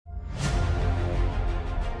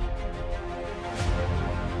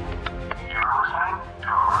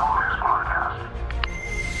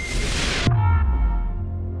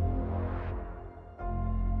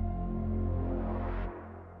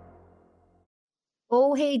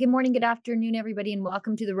Oh, hey, good morning, good afternoon, everybody, and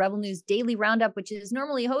welcome to the Rebel News Daily Roundup, which is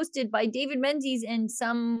normally hosted by David Menzies and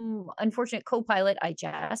some unfortunate co-pilot, I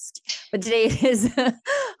jest. But today it is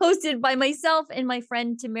hosted by myself and my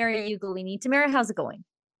friend Tamara Ugolini. Tamara, how's it going?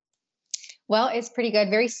 Well, it's pretty good.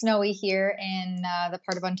 Very snowy here in the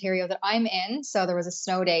part of Ontario that I'm in. So there was a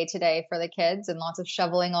snow day today for the kids and lots of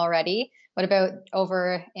shoveling already. What about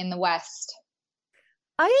over in the West?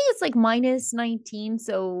 I think it's like minus 19,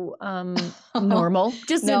 so normal.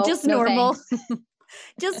 Just No, just no normal. thanks.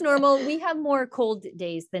 Just normal. We have more cold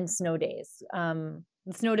days than snow days. The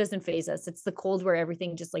snow doesn't phase us. It's the cold where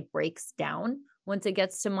everything just like breaks down once it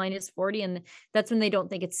gets to minus 40. And that's when they don't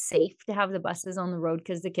think it's safe to have the buses on the road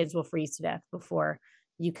because the kids will freeze to death before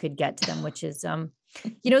you could get to them, which is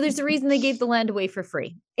there's a reason they gave the land away for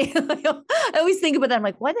free. I always think about that. I'm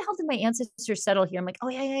like, why the hell did my ancestors settle here? I'm like, oh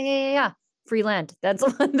yeah. Free land. That's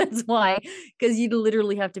why, because you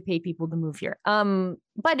literally have to pay people to move here.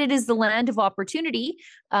 But it is the land of opportunity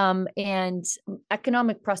and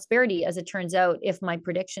economic prosperity, as it turns out. If my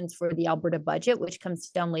predictions for the Alberta budget, which comes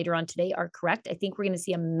down later on today, are correct, I think we're going to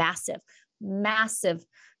see a massive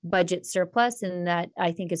budget surplus, and that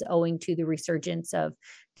I think is owing to the resurgence of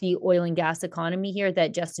the oil and gas economy here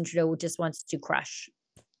that Justin Trudeau just wants to crush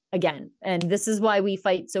again. And this is why we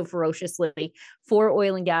fight so ferociously for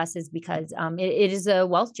oil and gas, is because it is a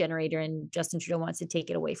wealth generator, and Justin Trudeau wants to take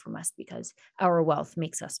it away from us because our wealth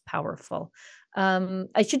makes us powerful.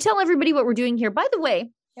 I should tell everybody what we're doing here. By the way,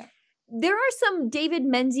 there are some David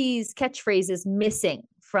Menzies catchphrases missing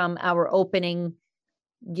from our opening,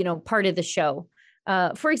 part of the show.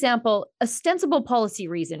 For example, ostensible policy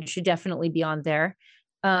reason should definitely be on there.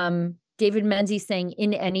 David Menzies saying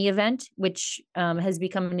 "in any event," which has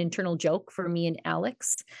become an internal joke for me and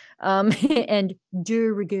Alex. And de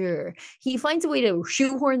rigueur. He finds a way to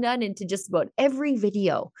shoehorn that into just about every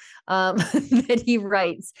video that he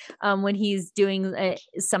writes when he's doing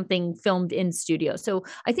something filmed in studio. So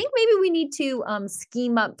I think maybe we need to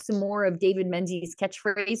scheme up some more of David Menzies'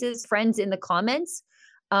 catchphrases. Friends in the comments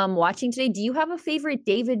watching today, do you have a favorite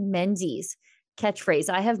David Menzies catchphrase?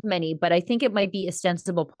 I have many, but I think it might be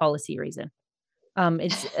ostensible policy reason.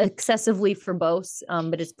 It's excessively verbose,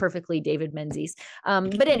 but it's perfectly David Menzies.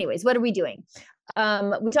 But anyways, what are we doing?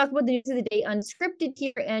 We talk about the news of the day unscripted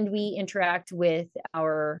here, and we interact with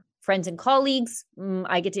our friends and colleagues.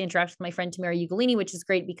 I get to interact with my friend Tamara Ugolini, which is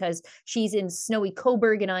great because she's in snowy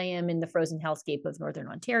Cobourg and I am in the frozen hellscape of Northern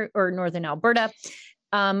Ontario or Northern Alberta.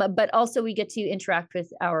 But also we get to interact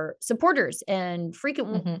with our supporters and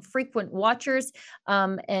frequent watchers,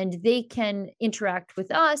 and they can interact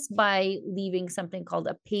with us by leaving something called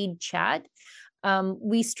a paid chat.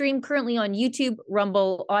 We stream currently on YouTube,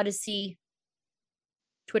 Rumble, Odyssey,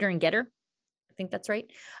 Twitter, and Getter. I think that's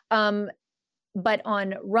right. But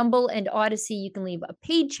on Rumble and Odyssey, you can leave a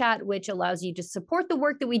paid chat, which allows you to support the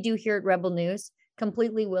work that we do here at Rebel News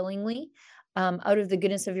completely willingly. Out of the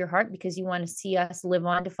goodness of your heart, because you want to see us live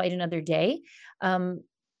on to fight another day. And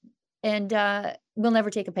we'll never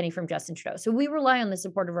take a penny from Justin Trudeau. So we rely on the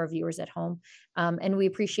support of our viewers at home, and we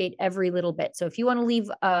appreciate every little bit. So if you want to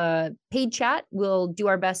leave a paid chat, we'll do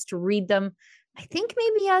our best to read them. I think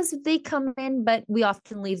maybe as they come in, but we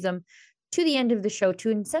often leave them to the end of the show to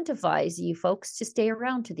incentivize you folks to stay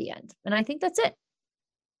around to the end. And I think that's it.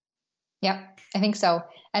 Yeah, I think so.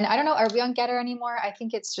 And I don't know, are we on Getter anymore? I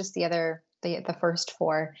think it's just the first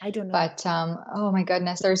four. I don't know. But oh my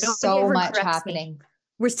goodness, there's so much happening.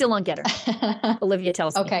 We're still on Getter. Olivia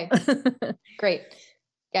tells me. Okay, great.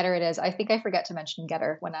 Getter it is. I think I forget to mention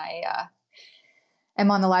Getter when I am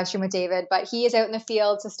on the live stream with David, but he is out in the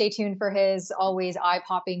field, so stay tuned for his always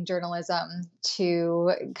eye-popping journalism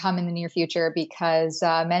to come in the near future, because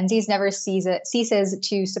Menzies never ceases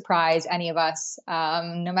to surprise any of us.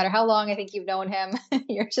 No matter how long I think you've known him,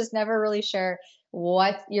 you're just never really sure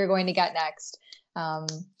what you're going to get next.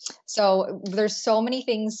 So there's so many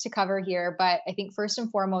things to cover here, but I think first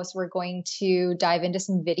and foremost, we're going to dive into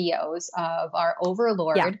some videos of our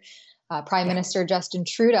overlord, Prime Minister Justin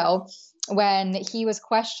Trudeau, when he was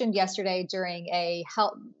questioned yesterday during a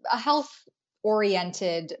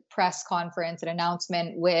health-oriented press conference, an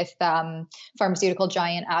announcement with pharmaceutical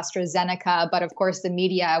giant AstraZeneca. But of course, the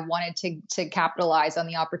media wanted to capitalize on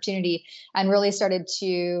the opportunity and really started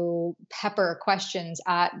to pepper questions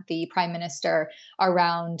at the Prime Minister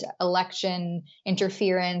around election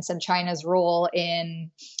interference and China's role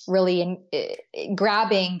in really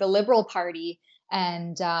grabbing the Liberal Party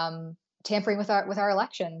and tampering with our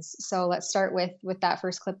elections. So let's start with that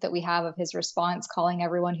first clip that we have of his response, calling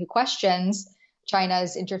everyone who questions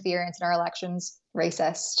China's interference in our elections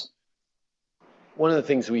racist. One of the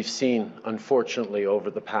things we've seen, unfortunately,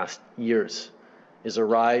 over the past years is a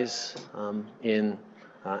rise in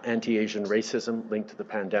anti-Asian racism linked to the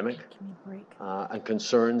pandemic, and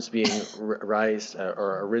concerns being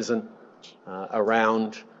arisen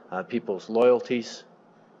around people's loyalties.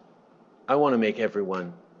 I want to make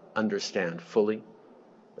everyone understand fully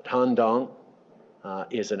that Han Dong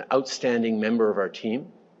is an outstanding member of our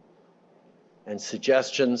team, and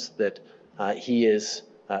suggestions that he is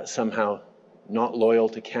somehow not loyal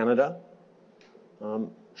to Canada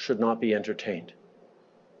should not be entertained.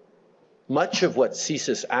 Much of what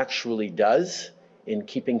CSIS actually does in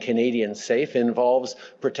keeping Canadians safe involves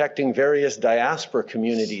protecting various diaspora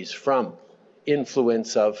communities from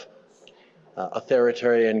influence of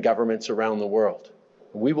authoritarian governments around the world.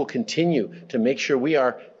 We will continue to make sure we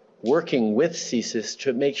are working with CSIS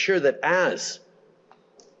to make sure that as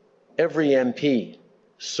every MP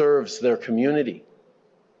serves their community,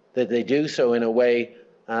 that they do so in a way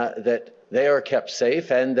that they are kept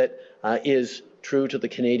safe and that is true to the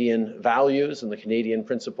Canadian values and the Canadian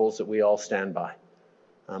principles that we all stand by.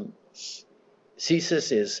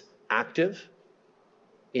 CSIS is active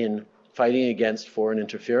in fighting against foreign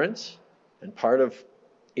interference, and part of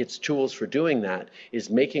its tools for doing that is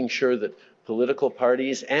making sure that political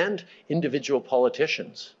parties and individual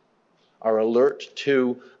politicians are alert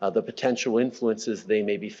to the potential influences they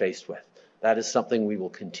may be faced with. That is something we will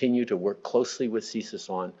continue to work closely with CSIS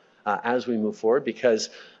on as we move forward, because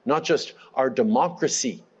not just our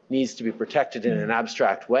democracy needs to be protected in an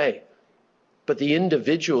abstract way, but the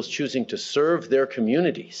individuals choosing to serve their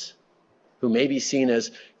communities who may be seen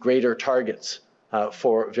as greater targets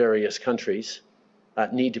for various countries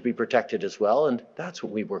need to be protected as well. And that's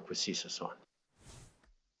what we work with CSIS on.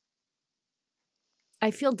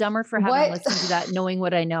 I feel dumber for having listened to that, knowing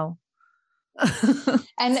what I know.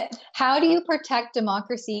 And how do you protect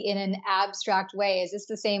democracy in an abstract way? Is this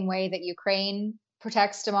the same way that Ukraine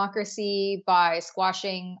protects democracy, by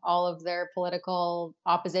squashing all of their political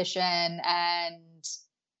opposition and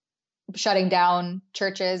shutting down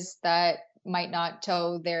churches that might not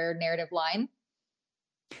toe their narrative line?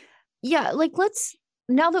 Yeah, like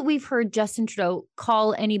now that we've heard Justin Trudeau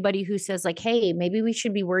call anybody who says like, hey, maybe we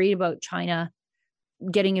should be worried about China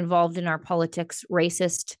getting involved in our politics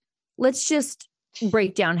racist, let's just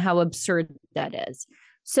break down how absurd that is.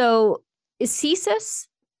 So CSIS,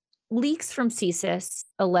 leaks from CSIS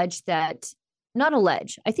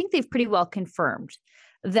I think they've pretty well confirmed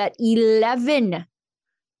that 11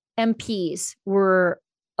 MPs were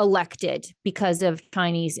elected because of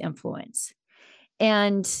Chinese influence.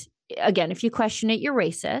 And again, if you question it, you're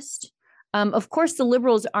racist. Of course, the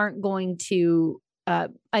Liberals aren't going to,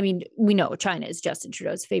 we know China is Justin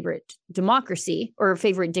Trudeau's favorite democracy or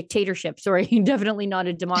favorite dictatorship. Sorry, definitely not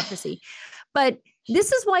a democracy. But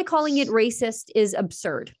this is why calling it racist is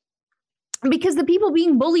absurd. Because the people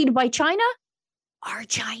being bullied by China are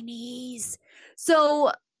Chinese.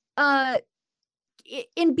 So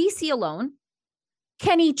in BC alone,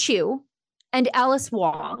 Kenny Chiu and Alice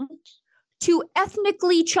Wong, two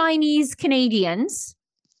ethnically Chinese Canadians,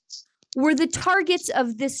 were the targets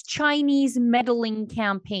of this Chinese meddling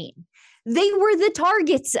campaign. They were the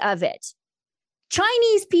targets of it.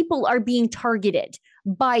 Chinese people are being targeted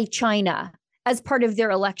by China as part of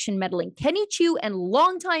their election meddling. Kenny Chiu and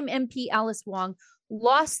longtime MP Alice Wong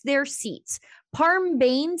lost their seats. Parm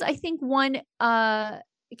Bains, I think, won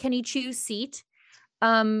Kenny Chiu's seat.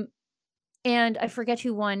 And I forget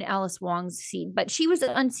who won Alice Wong's seat, but she was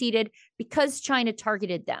unseated because China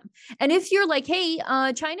targeted them. And if you're like, hey,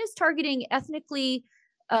 China's targeting ethnically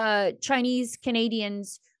Chinese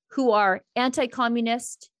Canadians who are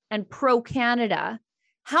anti-communist and pro-Canada,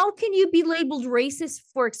 how can you be labeled racist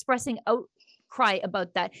for expressing outcry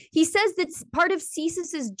about that? He says that part of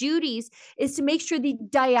CSIS's duties is to make sure the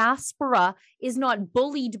diaspora is not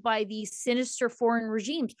bullied by these sinister foreign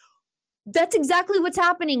regimes. That's exactly what's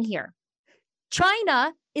happening here.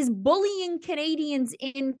 China is bullying Canadians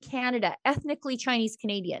in Canada, ethnically Chinese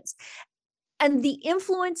Canadians. And the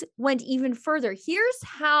influence went even further. Here's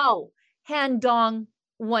how Han Dong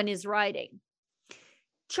won his riding.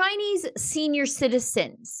 Chinese senior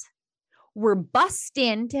citizens were bussed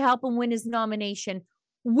in to help him win his nomination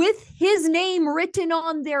with his name written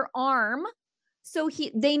on their arm, so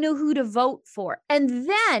they know who to vote for. And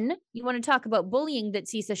then you want to talk about bullying that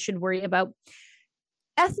CSIS should worry about.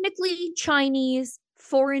 Ethnically Chinese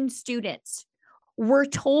foreign students were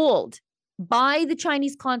told by the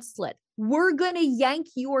Chinese consulate, we're going to yank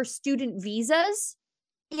your student visas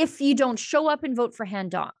if you don't show up and vote for Han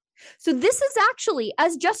Dong. So this is actually,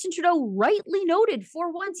 as Justin Trudeau rightly noted,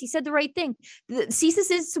 for once, he said the right thing. The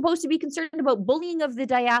CSIS is supposed to be concerned about bullying of the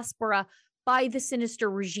diaspora by the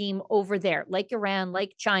sinister regime over there, like Iran,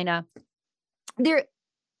 like China.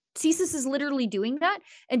 CSIS is literally doing that,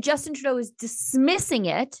 and Justin Trudeau is dismissing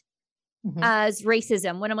it as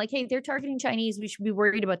racism. When I'm like, hey, they're targeting Chinese, we should be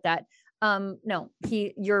worried about that. No,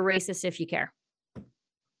 you're racist if you care.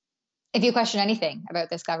 If you question anything about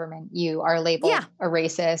this government, you are labeled a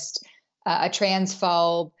racist, a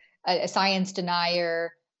transphobe, a science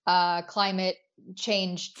denier, a climate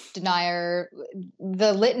change denier.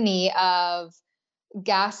 The litany of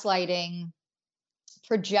gaslighting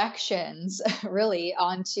projections really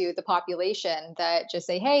onto the population that just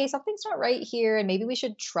say, hey, something's not right here, and maybe we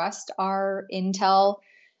should trust our intel,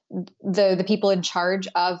 the people in charge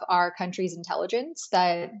of our country's intelligence,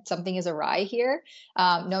 that something is awry here.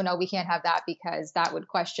 No, we can't have that, because that would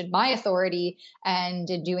question my authority, and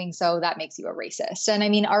in doing so, that makes you a racist. And I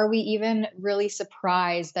mean, are we even really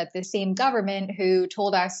surprised that the same government who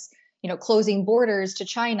told us, closing borders to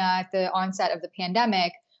China at the onset of the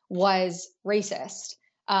pandemic was racist?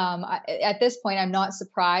 At this point, I'm not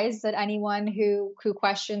surprised that anyone who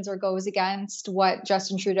questions or goes against what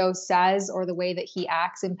Justin Trudeau says or the way that he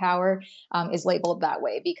acts in power is labeled that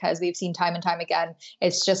way, because we've seen time and time again,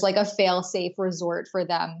 it's just like a fail-safe resort for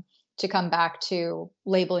them to come back to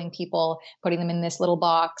labeling people, putting them in this little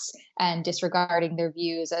box, and disregarding their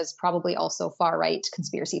views as probably also far-right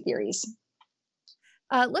conspiracy theories.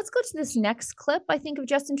 Let's go to this next clip, I think, of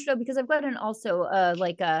Justin Trudeau, because I've got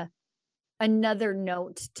another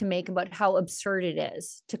note to make about how absurd it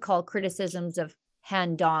is to call criticisms of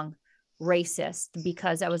Han Dong racist,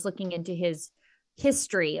 because I was looking into his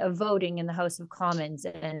history of voting in the House of Commons,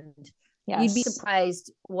 and you'd be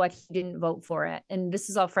surprised what he didn't vote for it. And this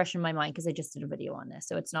is all fresh in my mind because I just did a video on this.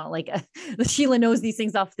 So it's not like Sheila knows these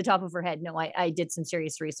things off the top of her head. No, I did some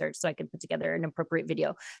serious research so I could put together an appropriate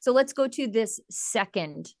video. So let's go to this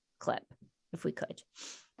second clip, if we could.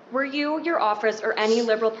 Were you, your office, or any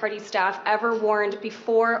Liberal Party staff ever warned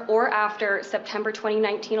before or after September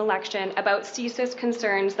 2019 election about CSIS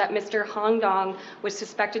concerns that Mr. Han Dong was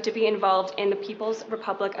suspected to be involved in the People's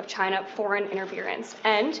Republic of China foreign interference?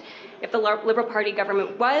 And if the Liberal Party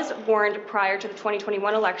government was warned prior to the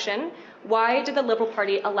 2021 election, why did the Liberal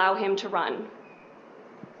Party allow him to run?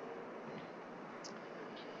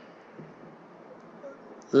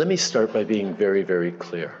 Let me start by being very, very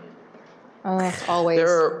clear. Always. There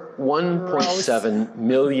are 1.7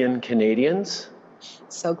 million Canadians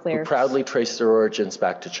who proudly trace their origins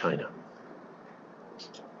back to China.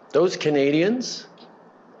 Those Canadians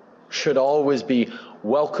should always be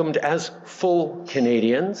welcomed as full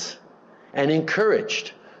Canadians and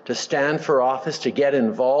encouraged to stand for office, to get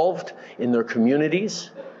involved in their communities,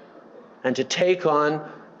 and to take on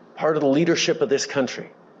part of the leadership of this country.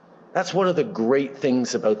 That's one of the great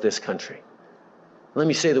things about this country. Let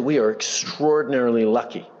me say that we are extraordinarily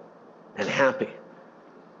lucky and happy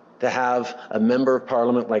to have a member of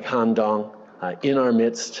parliament like Han Dong in our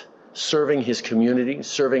midst, serving his community,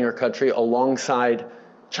 serving our country alongside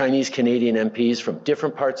Chinese Canadian MPs from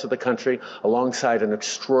different parts of the country, alongside an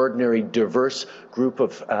extraordinary diverse group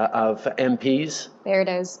of MPs. There it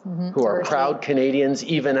is. Who are proud Canadians,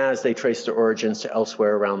 even as they trace their origins to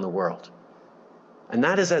elsewhere around the world. And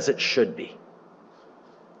that is as it should be.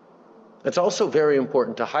 It's also very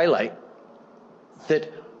important to highlight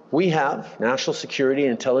that we have national security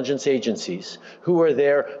and intelligence agencies who are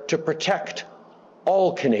there to protect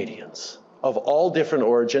all Canadians of all different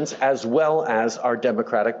origins, as well as our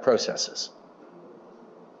democratic processes.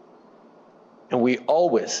 And we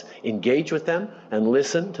always engage with them and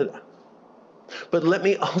listen to them. But let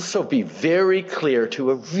me also be very clear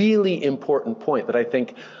to a really important point that I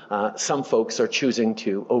think some folks are choosing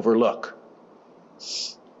to overlook.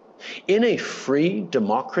 In a free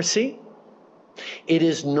democracy, it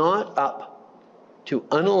is not up to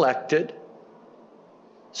unelected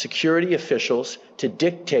security officials to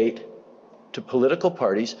dictate to political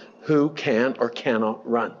parties who can or cannot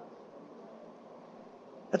run.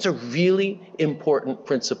 That's a really important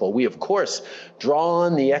principle. We, of course, draw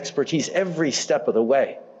on the expertise every step of the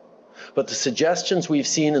way. But the suggestions we've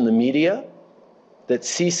seen in the media that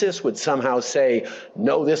CSIS would somehow say,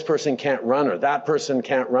 no, this person can't run or that person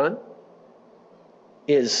can't run,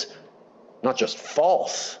 is not just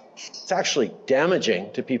false, it's actually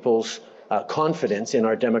damaging to people's confidence in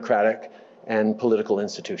our democratic and political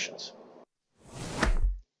institutions.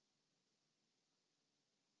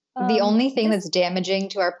 The only thing that's damaging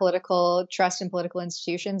to our political trust in political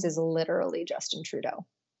institutions is literally Justin Trudeau.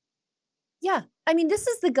 Yeah. I mean, this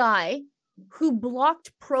is the guy who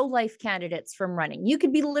blocked pro-life candidates from running. You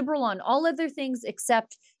could be liberal on all other things,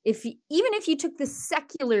 except even if you took the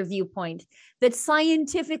secular viewpoint that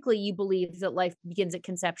scientifically you believe that life begins at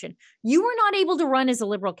conception, you were not able to run as a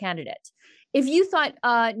liberal candidate. If you thought,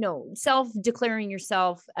 no, self-declaring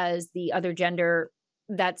yourself as the other gender,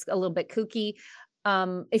 that's a little bit kooky.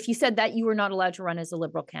 If you said that, you were not allowed to run as a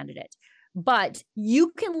Liberal candidate. But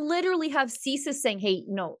you can literally have CSIS saying, hey,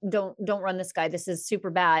 no, don't run this guy. This is super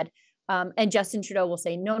bad. And Justin Trudeau will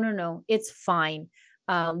say, no, it's fine.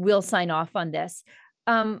 We'll sign off on this.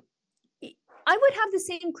 I would have the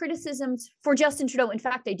same criticisms for Justin Trudeau. In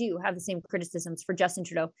fact, I do have the same criticisms for Justin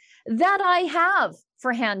Trudeau that I have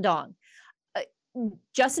for Han Dong.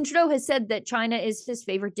 Justin Trudeau has said that China is his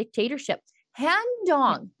favorite dictatorship. Han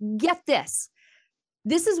Dong, get this.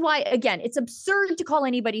 This is why, again, it's absurd to call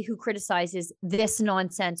anybody who criticizes this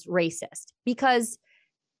nonsense racist, because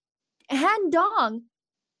Han Dong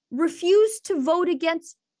refused to vote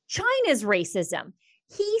against China's racism.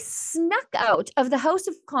 He snuck out of the House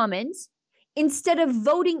of Commons instead of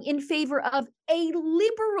voting in favor of a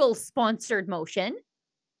Liberal-sponsored motion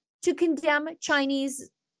to condemn Chinese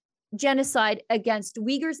genocide against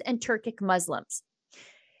Uyghurs and Turkic Muslims.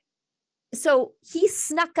 So he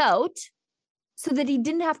snuck out so that he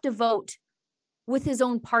didn't have to vote with his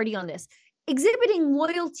own party on this, exhibiting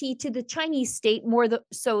loyalty to the Chinese state more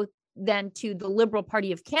so than to the Liberal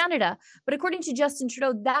Party of Canada. But according to Justin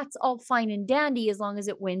Trudeau, that's all fine and dandy as long as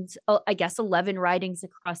it wins, I guess, 11 ridings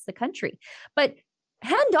across the country. But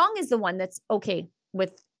Han Dong is the one that's okay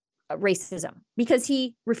with racism because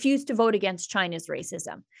he refused to vote against China's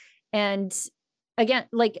racism. And again,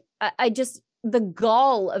 like, the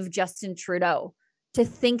gall of Justin Trudeau to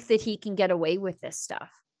think that he can get away with this stuff.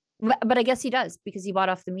 But I guess he does, because he bought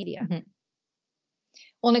off the media. Mm-hmm.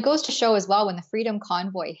 Well, and it goes to show as well, when the Freedom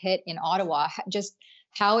Convoy hit in Ottawa, just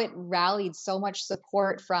how it rallied so much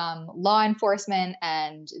support from law enforcement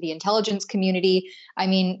and the intelligence community. I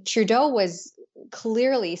mean, Trudeau was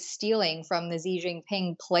clearly stealing from the Xi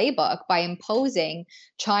Jinping playbook by imposing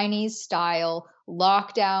Chinese-style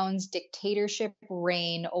lockdowns, dictatorship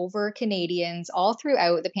reign over Canadians all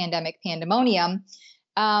throughout the pandemic pandemonium.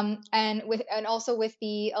 And also with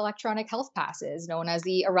the electronic health passes known as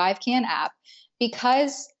the ArriveCan app,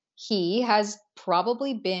 because he has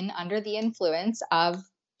probably been under the influence of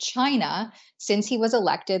China since he was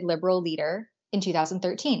elected Liberal leader in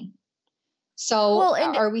 2013. So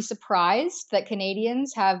are we surprised that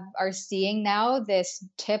Canadians are seeing now this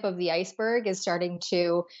tip of the iceberg is starting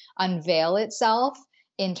to unveil itself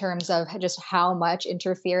in terms of just how much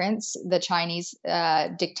interference the Chinese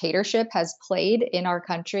dictatorship has played in our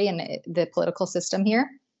country and the political system here?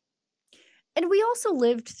 And we also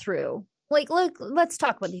lived through, look, let's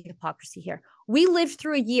talk about the hypocrisy here. We lived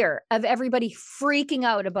through a year of everybody freaking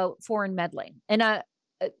out about foreign meddling. And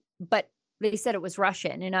but they said it was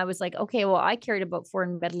Russian. And I was like, okay, well, I cared about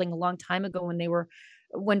foreign meddling a long time ago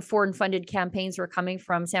when foreign funded campaigns were coming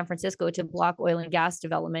from San Francisco to block oil and gas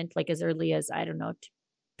development, like as early as, I don't know,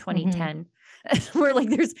 2010. Mm-hmm. Where like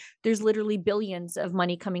there's literally billions of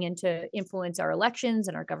money coming in to influence our elections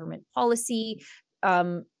and our government policy.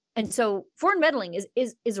 And so foreign meddling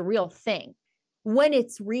is a real thing when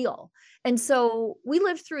it's real. And so we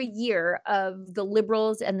lived through a year of the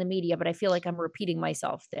Liberals and the media, but I feel like I'm repeating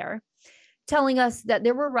myself there, telling us that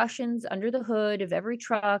there were Russians under the hood of every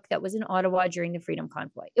truck that was in Ottawa during the Freedom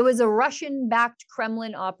Convoy. It was a Russian-backed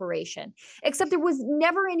Kremlin operation, except there was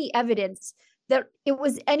never any evidence that it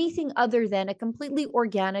was anything other than a completely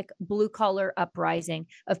organic blue-collar uprising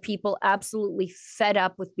of people absolutely fed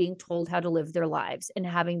up with being told how to live their lives and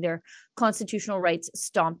having their constitutional rights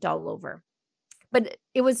stomped all over. But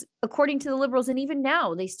it was, according to the Liberals, and even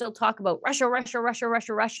now, they still talk about Russia, Russia, Russia,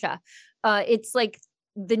 Russia, Russia. It's like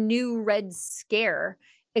the new Red Scare,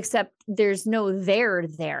 except there's no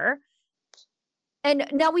there. And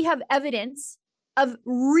now we have evidence of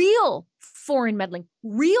real foreign meddling,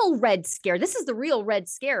 real Red Scare. This is the real Red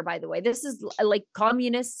Scare, by the way. This is like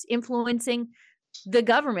communists influencing the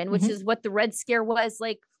government, which is what the Red Scare was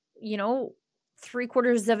like,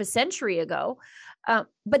 3/4 of a century ago.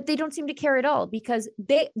 But they don't seem to care at all, because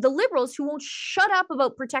the Liberals, who won't shut up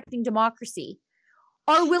about protecting democracy,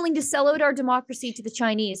 are willing to sell out our democracy to the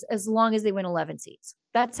Chinese as long as they win 11 seats.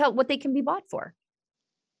 That's what they can be bought for.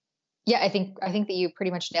 Yeah, I think that you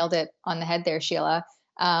pretty much nailed it on the head there, Sheila.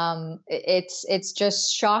 It's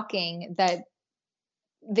just shocking that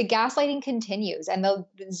the gaslighting continues and the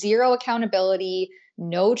zero accountability,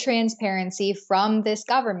 no transparency from this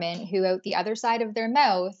government, who out the other side of their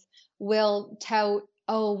mouth will tout,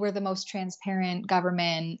 oh, we're the most transparent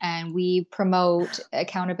government and we promote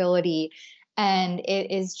accountability. And it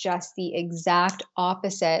is just the exact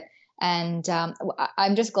opposite. And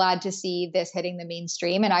I'm just glad to see this hitting the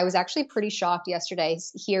mainstream. And I was actually pretty shocked yesterday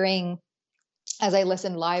hearing, as I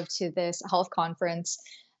listened live to this health conference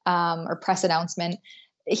or press announcement,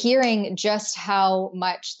 hearing just how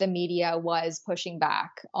much the media was pushing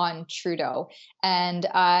back on Trudeau. And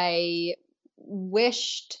I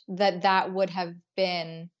wished that would have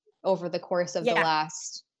been over the course of the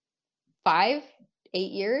last 5-8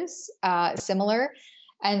 years, similar.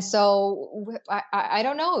 And so I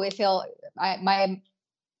don't know if my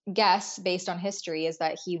guess based on history is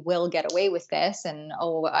that he will get away with this and,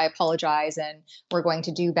 I apologize and we're going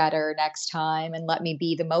to do better next time and let me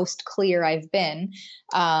be the most clear I've been,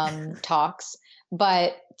 talks.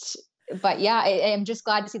 But yeah, I'm just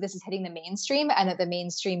glad to see this is hitting the mainstream and that the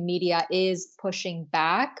mainstream media is pushing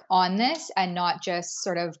back on this and not just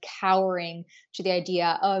sort of cowering to the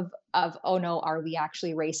idea of, oh no, are we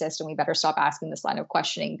actually racist? And we better stop asking this line of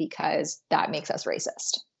questioning because that makes us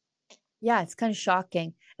racist. Yeah, it's kind of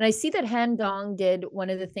shocking. And I see that Han Dong did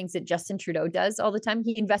one of the things that Justin Trudeau does all the time.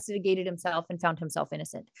 He investigated himself and found himself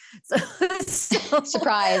innocent. So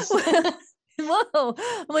surprise. Whoa.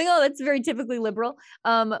 I'm like, oh, that's very typically liberal.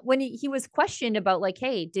 When he was questioned about like,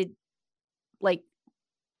 hey,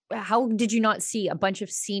 how did you not see a bunch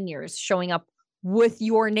of seniors showing up with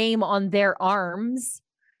your name on their arms?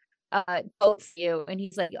 Both you. And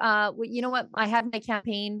he's like, well, you know what? I had my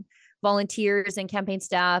campaign volunteers and campaign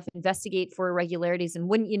staff investigate for irregularities, and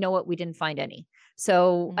wouldn't you know it, we didn't find any.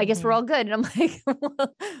 So I guess we're all good. And I'm like,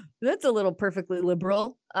 well, that's a little perfectly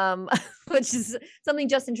liberal, which is something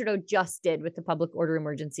Justin Trudeau just did with the Public Order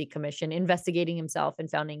Emergency Commission, investigating himself and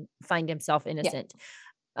find himself innocent.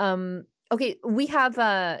 Yeah. Okay, we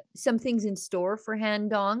have some things in store for Han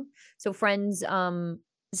Dong. So friends,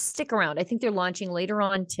 stick around. I think they're launching later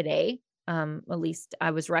on today. At least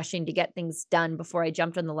I was rushing to get things done before I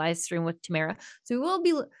jumped on the live stream with Tamara. So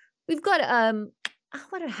we've got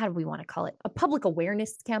how do we want to call it? A public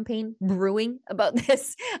awareness campaign brewing about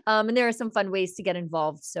this. And there are some fun ways to get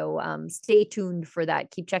involved. So stay tuned for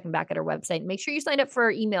that. Keep checking back at our website. Make sure you sign up for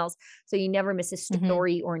our emails so you never miss a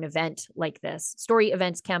story or an event like this. Story,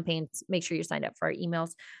 events, campaigns. Make sure you sign up for our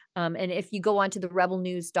emails. And if you go onto the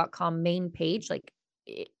rebelnews.com main page,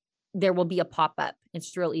 there will be a pop-up.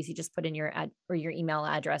 It's real easy. Just put in your your email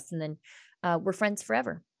address, and then we're friends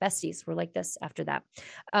forever. Besties. We're like this after that.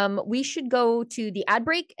 We should go to the ad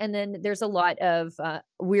break, and then there's a lot of I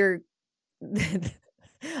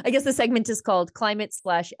guess the segment is called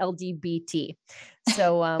Climate/LGBT.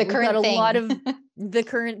 So we've got a lot of the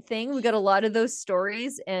current thing. We got a lot of those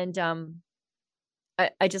stories, and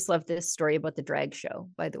I just love this story about the drag show,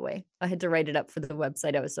 by the way. I had to write it up for the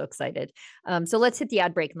website. I was so excited. So let's hit the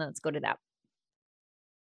ad break and let's go to that.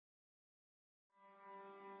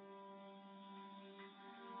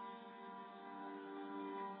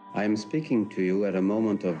 I am speaking to you at a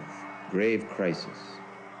moment of grave crisis,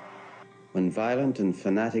 when violent and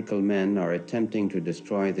fanatical men are attempting to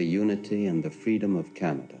destroy the unity and the freedom of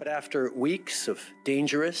Canada. But after weeks of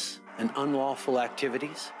dangerous and unlawful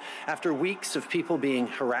activities, after weeks of people being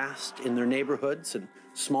harassed in their neighborhoods and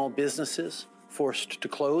small businesses forced to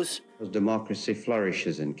close, as democracy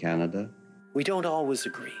flourishes in Canada, we don't always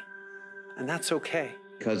agree, and that's okay.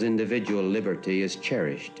 Because individual liberty is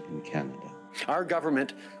cherished in Canada. Our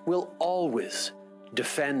government will always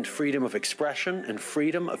defend freedom of expression and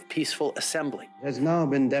freedom of peaceful assembly. It has now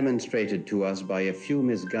been demonstrated to us by a few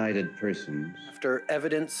misguided persons. After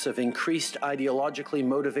evidence of increased ideologically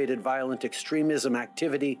motivated violent extremism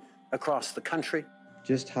activity across the country,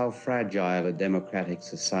 just how fragile a democratic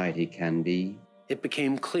society can be, it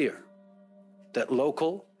became clear that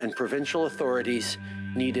local and provincial authorities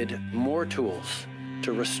needed more tools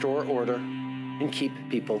to restore order and keep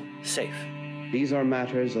people safe. These are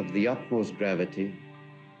matters of the utmost gravity,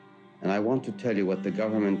 and I want to tell you what the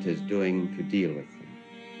government is doing to deal with them.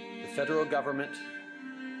 The federal government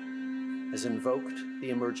has invoked the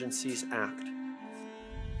Emergencies Act.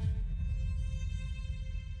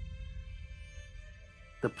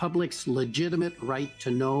 The public's legitimate right to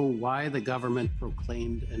know why the government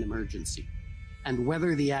proclaimed an emergency and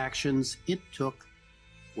whether the actions it took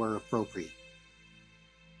were appropriate.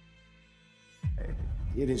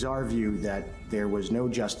 It is our view that there was no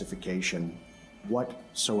justification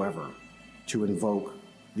whatsoever to invoke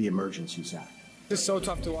the Emergencies Act. It's so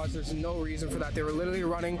tough to watch. There's no reason for that. They were literally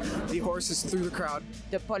running the horses through the crowd.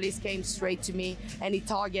 The police came straight to me and he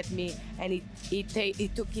targeted me and he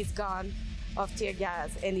took his gun of tear gas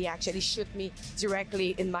and he actually shot me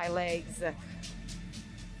directly in my legs.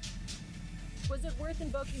 Was it worth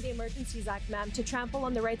invoking the Emergencies Act, ma'am, to trample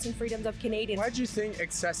on the rights and freedoms of Canadians? Why do you think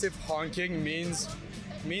excessive honking means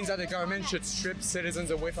that the government should strip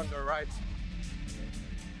citizens away from their rights?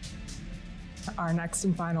 Our next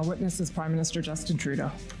and final witness is Prime Minister Justin Trudeau.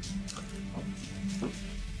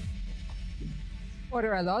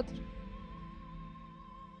 Order à l'ordre.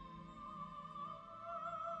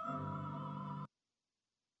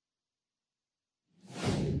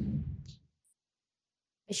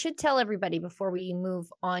 I should tell everybody before we move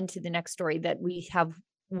on to the next story that we have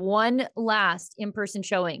one last in-person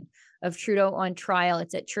showing of Trudeau on Trial.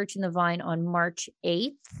 It's at Church in the Vine on March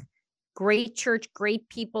 8th. Great church, great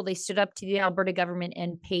people. They stood up to the Alberta government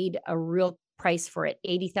and paid a real price for it.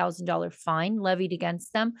 $80,000 fine levied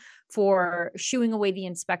against them for shooing away the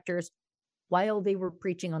inspectors while they were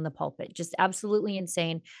preaching on the pulpit. Just absolutely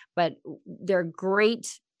insane. But they're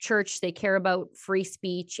great church. They care about free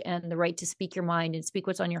speech and the right to speak your mind and speak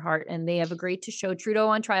what's on your heart. And they have agreed to show Trudeau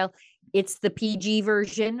on Trial. It's the PG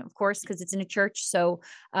version, of course, because it's in a church. So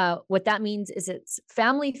what that means is it's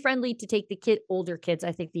family friendly to take the older kids.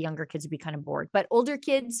 I think the younger kids would be kind of bored, but older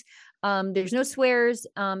kids, there's no swears.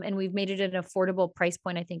 And we've made it an affordable price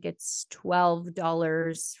point. I think it's $12,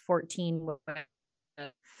 $14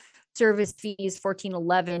 service fees,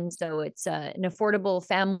 $14.11. So it's an affordable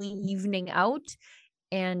family evening out.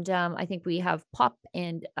 And I think we have pop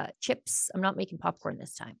and chips. I'm not making popcorn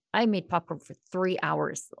this time. I made popcorn for 3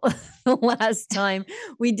 hours the last time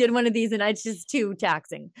we did one of these, and it's just too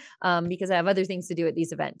taxing because I have other things to do at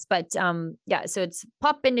these events. But yeah, so it's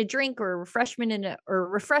pop and a drink or refreshment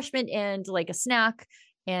and like a snack.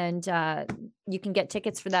 And you can get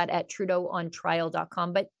tickets for that at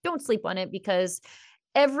TrudeauOnTrial.com. But don't sleep on it, because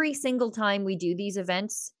every single time we do these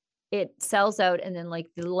events, it sells out. And then like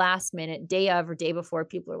the last minute, day of or day before,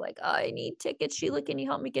 people are like, oh, I need tickets. Sheila, can you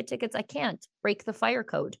help me get tickets? I can't break the fire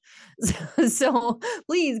code. So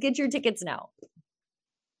please get your tickets now.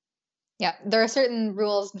 Yeah, there are certain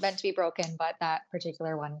rules meant to be broken, but that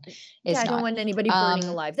particular one is I not. don't want anybody burning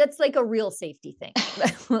alive. That's like a real safety thing.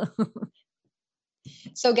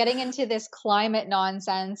 So getting into this climate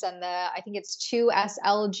nonsense and I think it's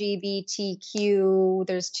 2SLGBTQ,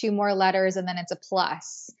 there's 2 more letters and then it's a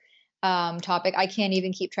plus topic. I can't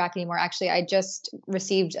even keep track anymore. Actually, I just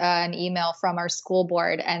received an email from our school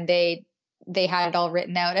board and they had it all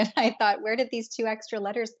written out. And I thought, where did these 2 extra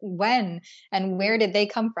letters, when and where did they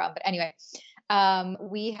come from? But anyway,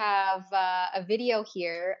 we have a video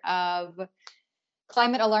here of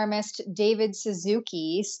climate alarmist David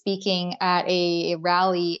Suzuki speaking at a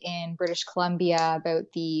rally in British Columbia about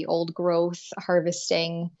the old growth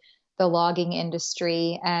harvesting, the logging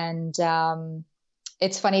industry. And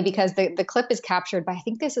it's funny because the clip is captured by, I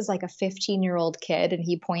think this is like a 15-year-old kid, and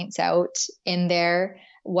he points out in there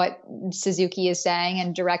what Suzuki is saying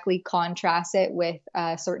and directly contrasts it with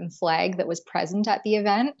a certain flag that was present at the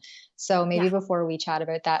event. So maybe before we chat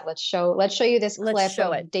about that, let's show you this clip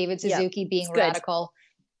of David Suzuki being radical.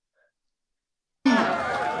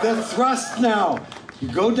 The thrust now. You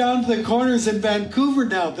go down to the corners in Vancouver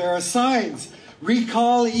now. There are signs.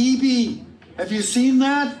 Recall EB. Have you seen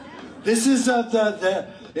that? This is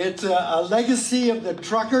it's a legacy of the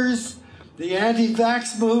truckers, the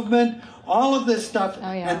anti-vax movement, all of this stuff.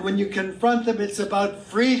 Oh, yeah. And when you confront them, it's about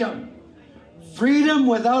freedom. Freedom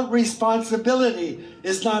without responsibility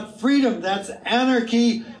is not freedom. That's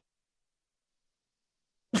anarchy.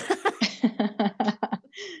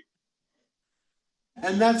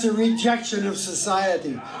 And that's a rejection of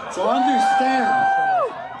society. So understand,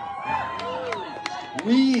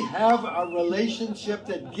 we have a relationship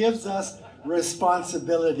that gives us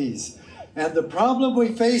responsibilities. And the problem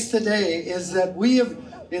we face today is that we have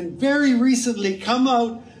very recently come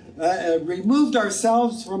out, removed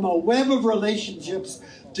ourselves from a web of relationships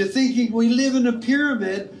to thinking we live in a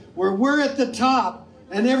pyramid where we're at the top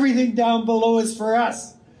and everything down below is for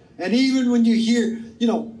us. And even when you hear,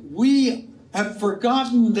 we have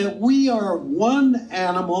forgotten that we are one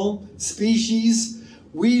animal species.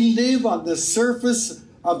 We live on the surface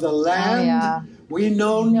of the land. Oh, yeah. We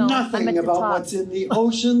know nothing about what's in the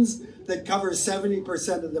oceans that cover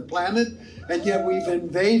 70% of the planet, and yet we've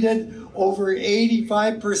invaded. Over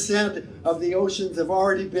 85% of the oceans have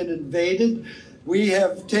already been invaded. We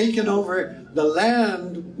have taken over the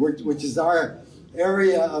land, which is our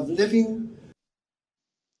area of living.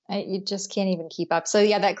 You just can't even keep up. So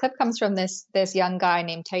yeah, that clip comes from this young guy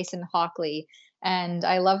named Tyson Hockley. And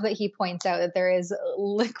I love that he points out that there is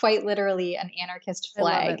quite literally an anarchist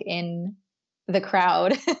flag in the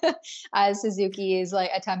crowd as Suzuki is like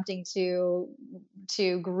attempting to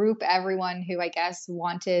group everyone who I guess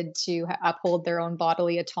wanted to uphold their own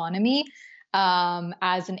bodily autonomy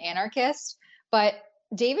as an anarchist. But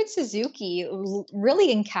David Suzuki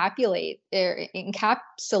really encapsulates,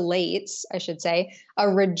 I should say, a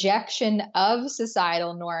rejection of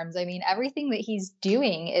societal norms. I mean, everything that he's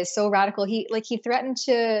doing is so radical. He threatened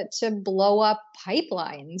to blow up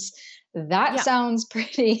pipelines. That sounds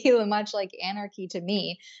pretty much like anarchy to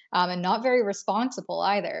me, and not very responsible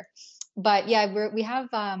either. But yeah, we have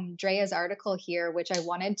Drea's article here, which I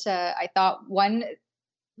thought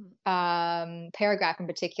paragraph in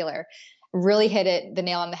particular really hit the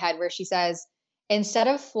nail on the head, where she says, instead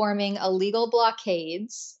of forming illegal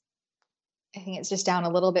blockades, I think it's just down a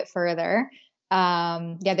little bit further.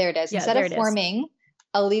 Yeah, there it is. Instead of forming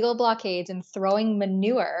illegal blockades and throwing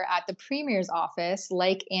manure at the premier's office,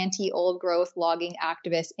 like anti-old growth logging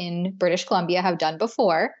activists in British Columbia have done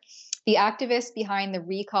before, the activists behind the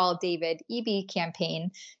Recall David Eby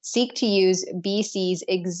campaign seek to use BC's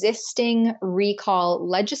existing recall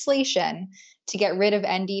legislation to get rid of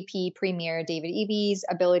NDP Premier David Eby's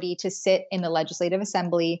ability to sit in the Legislative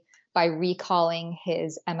Assembly by recalling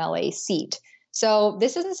his MLA seat. So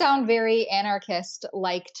this doesn't sound very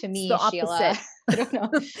anarchist-like to me, Sheila. I don't know.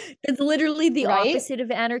 It's literally the opposite of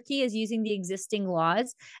anarchy, is using the existing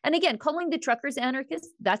laws. And again, calling the truckers anarchists,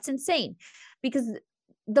 that's insane. Because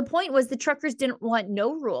the point was the truckers didn't want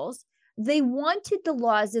no rules. They wanted the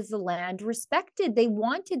laws of the land respected. They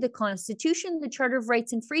wanted the Constitution, the Charter of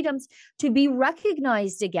Rights and Freedoms, to be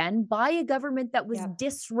recognized again by a government that was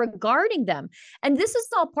disregarding them. And this is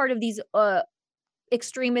all part of these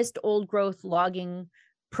extremist old growth logging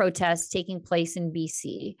protests taking place in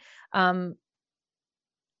BC. And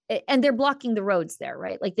they're blocking the roads there,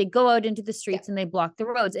 right? Like they go out into the streets and they block the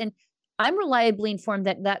roads. And I'm reliably informed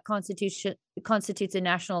that constitutes a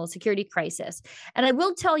national security crisis. And I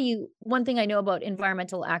will tell you one thing I know about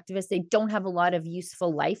environmental activists: they don't have a lot of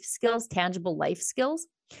useful life skills, tangible life skills.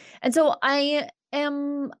 And so I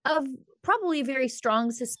am of probably a very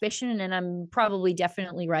strong suspicion, and I'm probably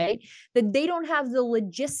definitely right, that they don't have the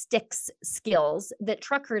logistics skills that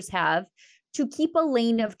truckers have to keep a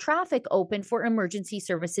lane of traffic open for emergency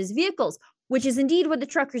services vehicles, which is indeed what the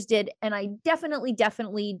truckers did. And I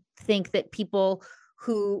definitely think that people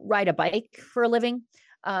who ride a bike for a living,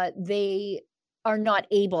 they are not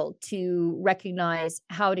able to recognize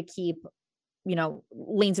how to keep,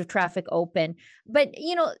 lanes of traffic open. But,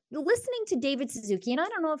 listening to David Suzuki, and I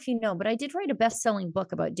don't know if you know, but I did write a best-selling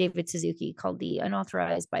book about David Suzuki called The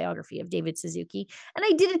Unauthorized Biography of David Suzuki. And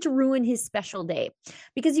I did it to ruin his special day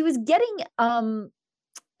because he was getting an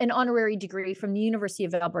honorary degree from the University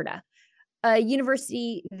of Alberta, a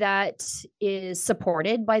university that is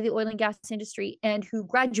supported by the oil and gas industry and who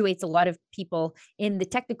graduates a lot of people in the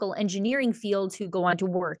technical engineering fields who go on to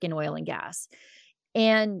work in oil and gas.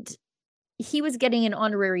 And he was getting an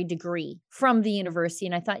honorary degree from the university.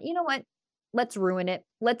 And I thought, you know what? Let's ruin it.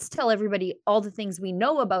 Let's tell everybody all the things we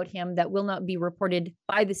know about him that will not be reported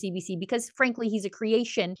by the CBC, because frankly, he's a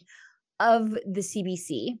creation of the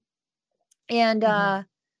CBC. And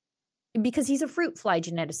because he's a fruit fly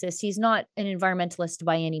geneticist, he's not an environmentalist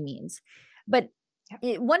by any means. But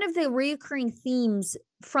one of the recurring themes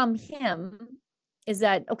from him is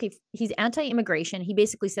that, okay, he's anti-immigration. He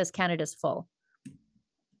basically says Canada's full.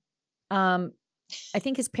 I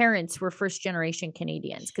think his parents were first generation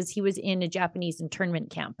Canadians because he was in a Japanese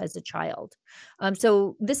internment camp as a child.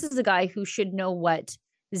 So this is a guy who should know what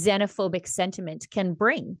xenophobic sentiment can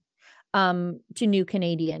bring to new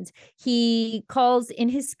Canadians. He calls, in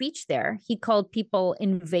his speech there, he called people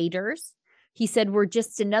invaders. He said, we're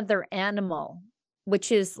just another animal,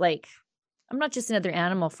 which is like, I'm not just another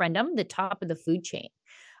animal, friend. I'm the top of the food chain.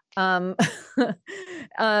 And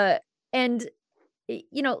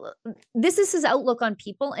this is his outlook on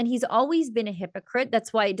people, and he's always been a hypocrite.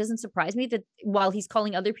 That's why it doesn't surprise me that while he's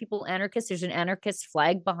calling other people anarchists, there's an anarchist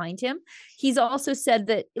flag behind him. He's also said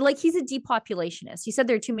that, like, he's a depopulationist. He said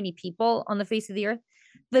there are too many people on the face of the earth.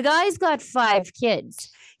 The guy's got 5 kids.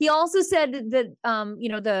 He also said that,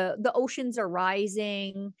 the oceans are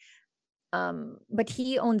rising, but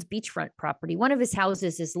he owns beachfront property. One of his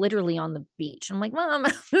houses is literally on the beach. I'm like, Mom,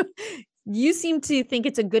 you seem to think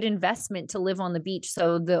it's a good investment to live on the beach,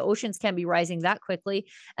 so the oceans can't be rising that quickly.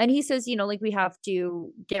 And he says, we have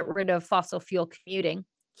to get rid of fossil fuel commuting.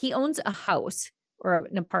 He owns a house or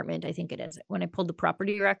an apartment, I think it is, when I pulled the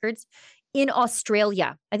property records, in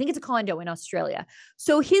Australia. I think it's a condo in Australia.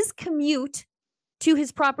 So his commute to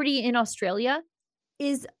his property in Australia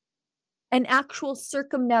is an actual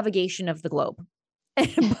circumnavigation of the globe.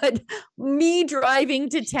 But me driving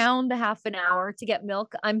to town the half an hour to get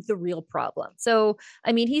milk, I'm the real problem. So,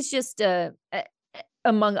 I mean, he's just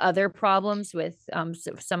among other problems with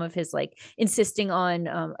some of his, like, insisting on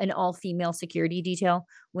an all-female security detail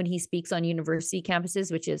when he speaks on university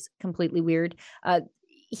campuses, which is completely weird.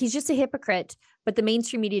 He's just a hypocrite, but the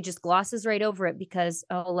mainstream media just glosses right over it because,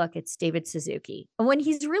 oh, look, it's David Suzuki. And when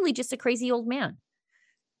he's really just a crazy old man.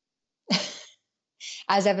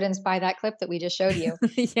 As evidenced by that clip that we just showed you.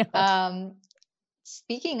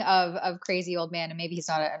 speaking of crazy old man, and maybe he's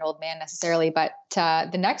not an old man necessarily, but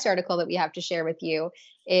the next article that we have to share with you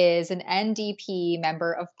is an NDP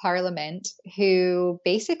member of parliament who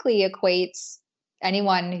basically equates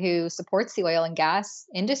anyone who supports the oil and gas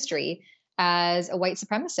industry as a white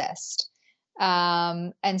supremacist.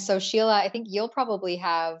 And so, Sheila, I think you'll probably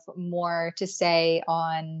have more to say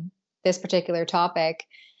on this particular topic,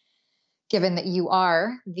 given that you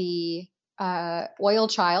are the oil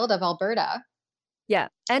child of Alberta. Yeah,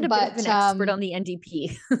 and a bit of an expert on the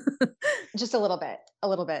NDP. Just a little bit.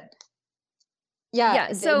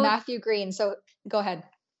 Yeah, so Matthew Green. So go ahead.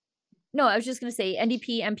 No, I was just going to say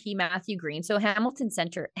NDP MP Matthew Green. So Hamilton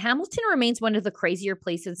Centre. Hamilton remains one of the crazier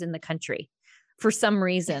places in the country for some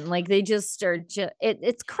reason. Like they just are,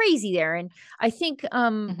 it's crazy there. And I think,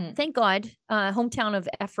 thank God, hometown of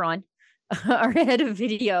Efron, our head of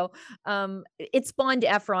video, it spawned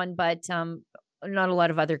Efron, but not a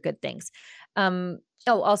lot of other good things.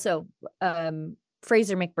 Also,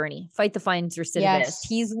 Fraser McBurney, fight the fines recidivist. Yes.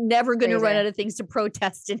 He's never going to run out of things to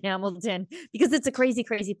protest in Hamilton because it's a crazy,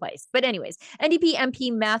 crazy place. But anyways, NDP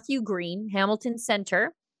MP Matthew Green, Hamilton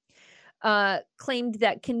Centre, claimed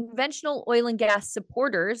that conventional oil and gas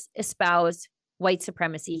supporters espouse white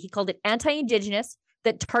supremacy. He called it anti-Indigenous,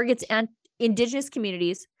 that targets Indigenous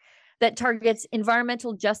communities, that targets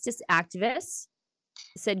environmental justice activists,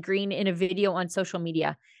 said Green in a video on social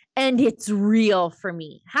media. And it's real for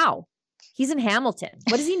me. How? He's in Hamilton.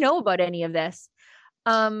 What does he know about any of this?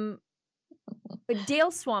 Dale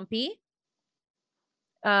Swampy.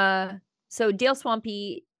 So Dale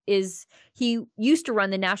Swampy he used to run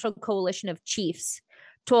the National Coalition of Chiefs,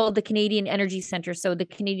 told the Canadian Energy Centre. So the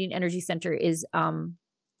Canadian Energy Centre is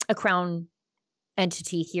a Crown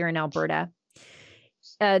entity here in Alberta.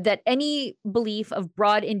 That any belief of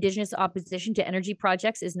broad Indigenous opposition to energy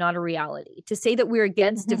projects is not a reality. To say that we're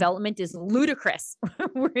against development is ludicrous.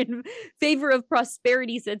 We're in favor of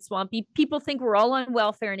prosperity, said Swampy. People think we're all on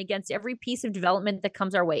welfare and against every piece of development that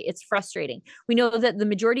comes our way. It's frustrating. We know that the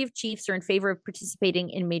majority of chiefs are in favor of participating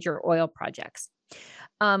in major oil projects.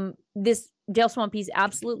 This Dale Swampy is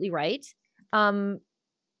absolutely right.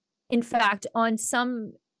 In fact, on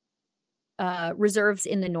some reserves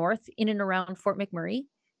in the north, in and around Fort McMurray,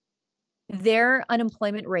 their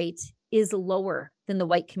unemployment rate is lower than the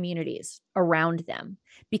white communities around them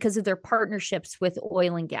because of their partnerships with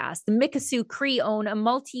oil and gas. The Mikisew Cree own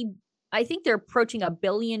I think they're approaching $1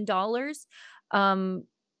 billion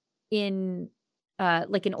in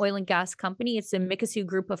like an oil and gas company. It's a Mikisew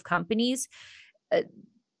group of companies.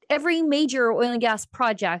 Every major oil and gas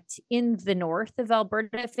project in the north of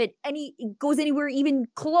Alberta, if it goes anywhere even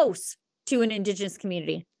close to an Indigenous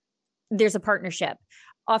community, there's a partnership,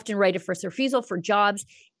 often right of first refusal for jobs.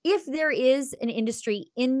 If there is an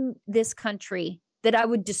industry in this country that I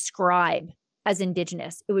would describe as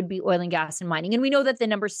Indigenous, it would be oil and gas and mining. And we know that the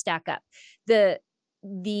numbers stack up. They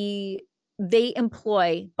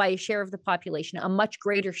employ, by a share of the population, a much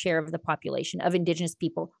greater share of the population of Indigenous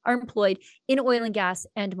people are employed in oil and gas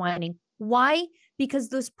and mining. Why? Because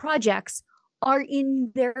those projects are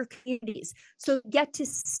in their communities. So get to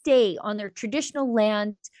stay on their traditional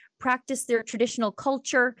land, practice their traditional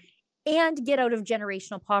culture, and get out of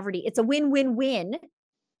generational poverty. It's a win-win-win.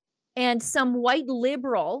 And some white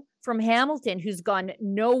liberal from Hamilton who's gone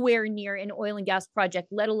nowhere near an oil and gas project,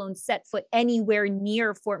 let alone set foot anywhere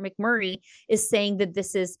near Fort McMurray, is saying that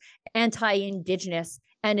this is anti-Indigenous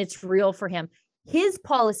and it's real for him. His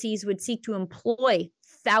policies would seek to employ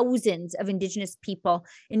thousands of Indigenous people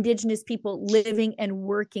living and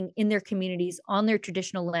working in their communities on their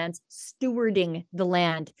traditional lands, stewarding the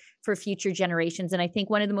land for future generations. And I think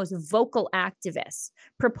one of the most vocal activists,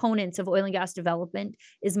 proponents of oil and gas development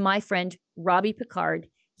is my friend, Robbie Picard.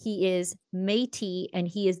 He is Métis, and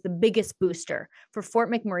he is the biggest booster for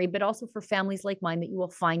Fort McMurray, but also for families like mine that you will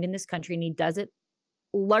find in this country. And he does it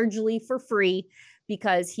largely for free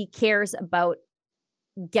because he cares about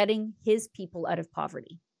getting his people out of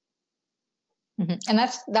poverty. Mm-hmm. And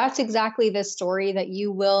that's exactly the story that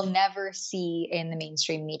you will never see in the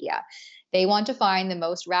mainstream media. They want to find the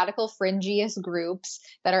most radical, fringiest groups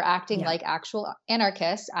that are acting like actual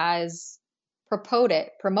anarchists, as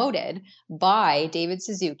promoted by David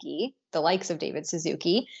Suzuki, the likes of David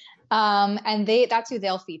Suzuki. And that's who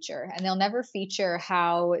they'll feature. And they'll never feature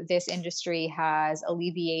how this industry has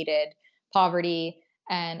alleviated poverty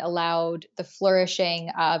and allowed the flourishing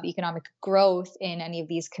of economic growth in any of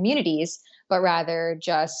these communities, but rather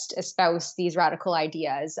just espouse these radical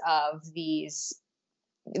ideas of these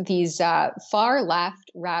far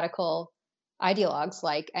left radical ideologues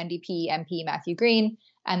like NDP MP Matthew Green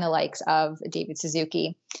and the likes of David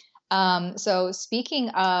Suzuki. So speaking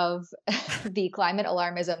of the climate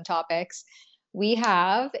alarmism topics, we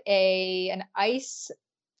have an ice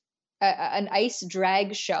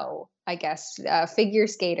drag show, I guess, figure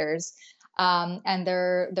skaters, and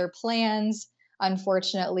their plans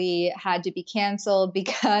unfortunately had to be canceled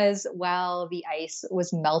because, well, the ice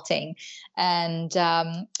was melting. And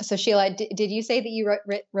so Sheila, did you say that you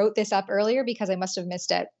wrote this up earlier? Because I must have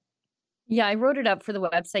missed it. Yeah, I wrote it up for the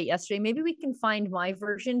website yesterday. Maybe we can find my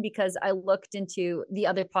version, because I looked into the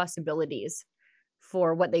other possibilities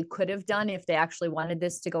for what they could have done if they actually wanted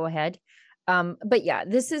this to go ahead. But yeah,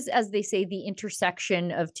 this is, as they say, the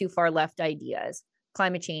intersection of two far left ideas,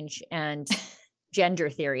 climate change and gender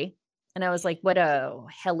theory. And I was like, what a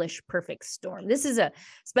hellish perfect storm. This is a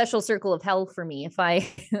special circle of hell for me. If I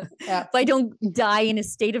don't die in a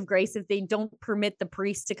state of grace, if they don't permit the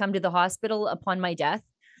priest to come to the hospital upon my death,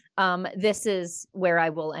 this is where I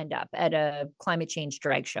will end up, at a climate change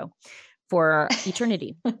drag show for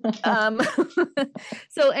eternity.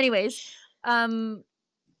 So anyways,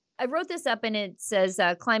 I wrote this up, and it says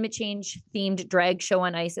climate change themed drag show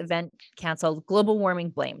on ice event canceled, global warming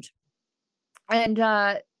blamed. And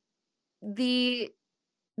the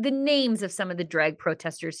names of some of the drag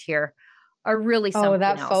protesters here are really something. Oh,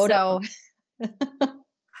 that else. photo.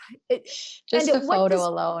 Just the photo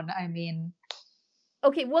alone. I mean,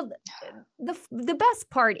 okay, well, the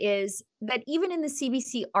best part is that even in the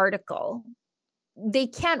CBC article, they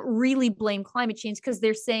can't really blame climate change, because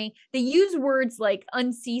they're saying, they use words like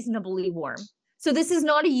unseasonably warm. So this is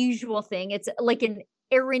not a usual thing. It's like an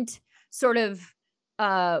errant sort of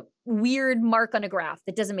weird mark on a graph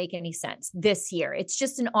that doesn't make any sense this year. It's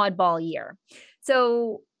just an oddball year.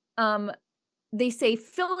 So they say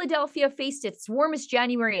Philadelphia faced its warmest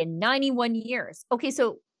January in 91 years. Okay,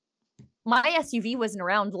 so my SUV wasn't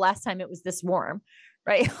around the last time it was this warm,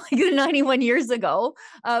 right? Like 91 years ago,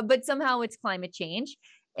 but somehow it's climate change.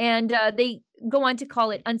 And they go on to call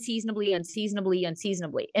it unseasonably.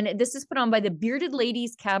 And this is put on by the Bearded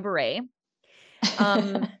Ladies Cabaret.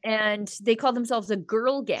 And they call themselves a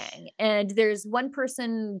girl gang. And there's one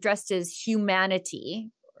person dressed as Humanity,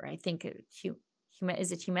 or I think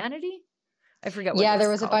is it Humanity? I forget what there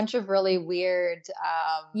was called. A bunch of really weird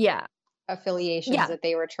affiliations that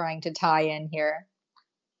they were trying to tie in here.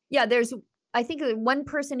 Yeah, I think one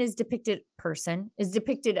person is depicted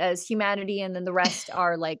as Humanity, and then the rest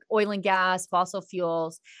are like oil and gas, fossil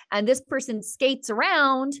fuels. And this person skates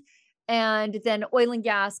around, and then oil and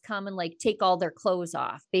gas come and like take all their clothes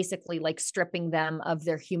off, basically like stripping them of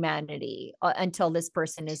their humanity until this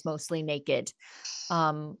person is mostly naked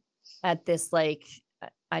at this, like,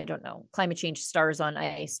 I don't know, climate change stars on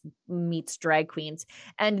ice meets drag queens.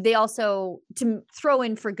 And they also, to throw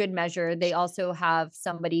in for good measure, they also have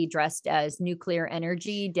somebody dressed as nuclear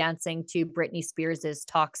energy dancing to Britney Spears's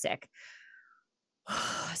Toxic.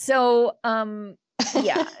 So,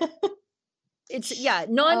 yeah.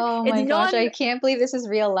 Oh my gosh, I can't believe this is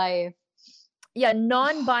real life. Yeah,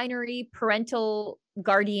 non-binary parental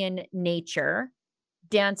guardian nature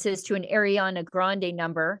dances to an Ariana Grande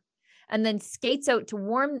number, and then skates out to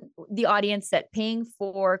warn the audience that paying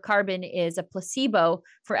for carbon is a placebo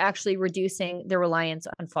for actually reducing their reliance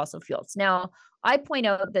on fossil fuels. Now, I point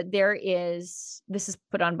out that this is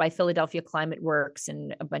put on by Philadelphia Climate Works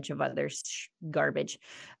and a bunch of other garbage.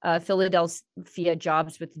 Philadelphia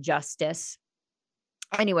Jobs with Justice.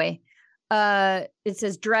 Anyway, it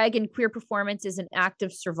says drag and queer performance is an act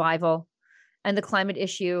of survival, and the climate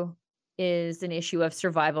issue is an issue of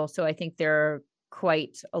survival. So I think they're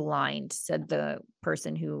quite aligned, said the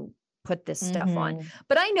person who put this stuff on.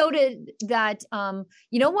 But I noted that,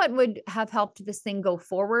 what would have helped this thing go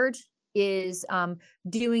forward is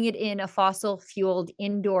doing it in a fossil fueled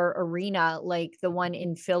indoor arena, like the one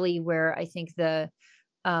in Philly, where I think the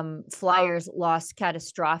Flyers lost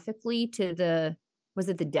catastrophically to was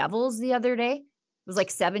it the Devils the other day? It was like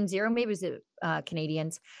 7-0, maybe it was the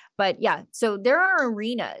Canadians. But yeah, so there are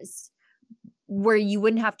arenas where you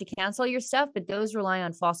wouldn't have to cancel your stuff, but those rely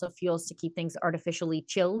on fossil fuels to keep things artificially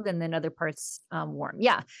chilled and then other parts warm.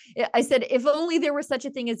 Yeah, I said, if only there were such a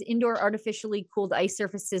thing as indoor artificially cooled ice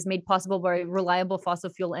surfaces made possible by reliable fossil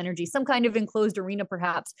fuel energy, some kind of enclosed arena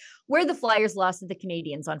perhaps, where the Flyers lost to the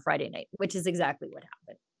Canadians on Friday night, which is exactly what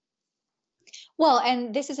happened. Well,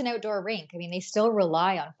 and this is an outdoor rink. I mean, they still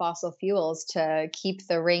rely on fossil fuels to keep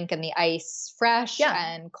the rink and the ice fresh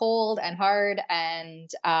and cold and hard. And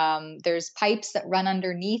there's pipes that run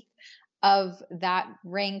underneath of that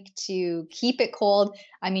rink to keep it cold.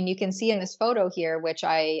 I mean, you can see in this photo here, which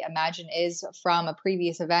I imagine is from a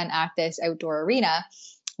previous event at this outdoor arena,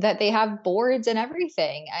 that they have boards and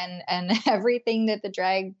everything, and everything that the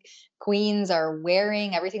drag queens are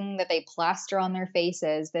wearing, everything that they plaster on their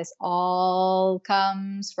faces, this all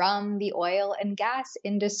comes from the oil and gas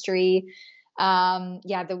industry. I'm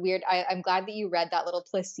glad that you read that little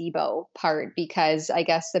placebo part, because I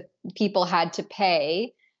guess the people had to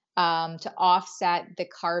pay to offset the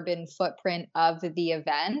carbon footprint of the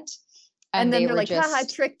event. And then they're like, haha,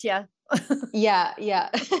 tricked you. Yeah.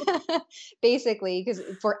 Basically, because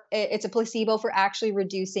it's a placebo for actually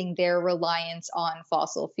reducing their reliance on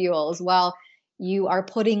fossil fuels. Well, you are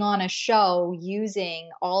putting on a show using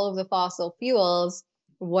all of the fossil fuels.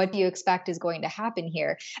 What do you expect is going to happen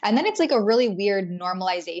here? And then it's like a really weird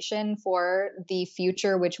normalization for the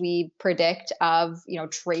future, which we predict of,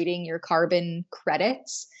 trading your carbon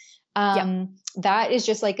credits. That is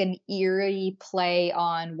just like an eerie play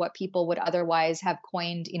on what people would otherwise have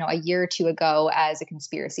coined, a year or two ago as a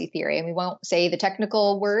conspiracy theory. And we won't say the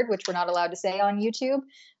technical word, which we're not allowed to say on YouTube,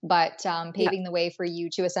 but paving the way for you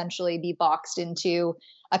to essentially be boxed into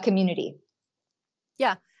a community.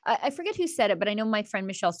 Yeah. I forget who said it, but I know my friend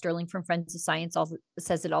Michelle Sterling from Friends of Science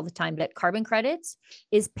says it all the time, that carbon credits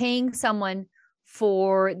is paying someone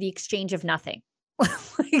for the exchange of nothing.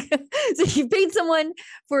 So you paid someone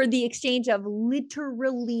for the exchange of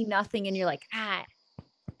literally nothing, and you're like, I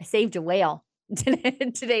saved a whale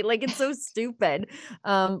today. Like, it's so stupid.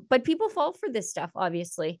 But people fall for this stuff,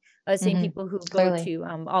 obviously. Same people who go to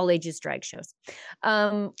all ages drag shows.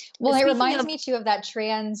 Well, it reminds me too of that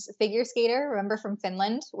trans figure skater, remember, from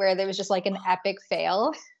Finland, where there was just like an epic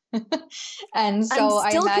fail. And so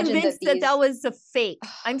I'm still convinced that was a fake.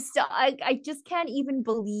 I just can't even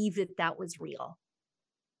believe that was real.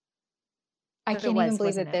 I can't even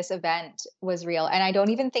believe that this event was real. And I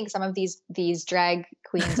don't even think some of these drag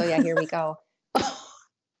queens, oh yeah, here we go.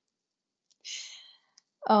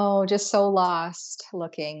 Oh, just so lost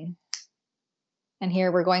looking. And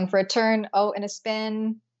here we're going for a turn. Oh, and a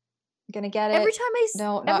spin. I'm gonna get it. Every time I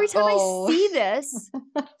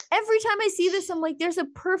see this, I'm like, there's a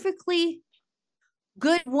perfectly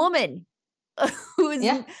good woman who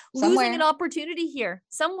is losing an opportunity here.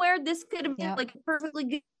 Somewhere this could have been like perfectly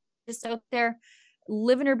good, just out there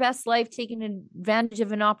living her best life, taking advantage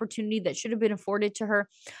of an opportunity that should have been afforded to her.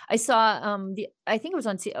 I saw I think it was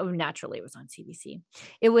on naturally it was on CBC.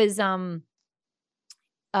 It was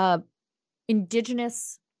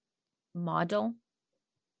Indigenous model,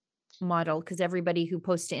 because everybody who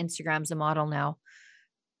posts to Instagram's a model now,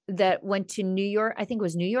 that went to New York. I think it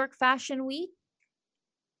was New York Fashion Week.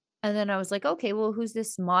 And then I was like, okay, well, who's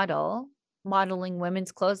this model modeling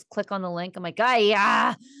women's clothes? Click on the link. I'm like,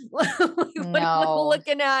 what am I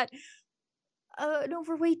looking at? An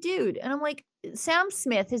overweight dude. And I'm like, Sam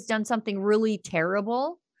Smith has done something really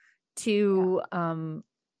terrible to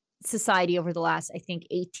society over the last, I think,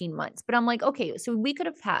 18 months. But I'm like, okay, so we could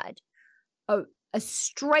have had a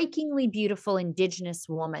strikingly beautiful Indigenous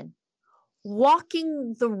woman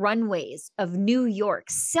walking the runways of New York,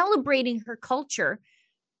 celebrating her culture.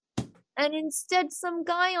 And instead, some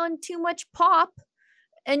guy on too much pop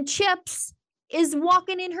and chips is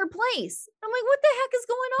walking in her place. I'm like, what the heck is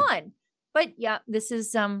going on? But yeah, this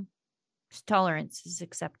is tolerance, is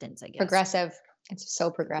acceptance, I guess. Progressive. It's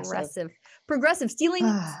so progressive. Progressive.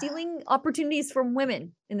 Stealing opportunities from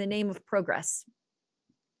women in the name of progress.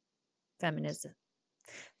 Feminism.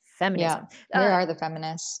 Yeah. Where are the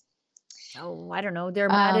feminists? Oh, I don't know. They're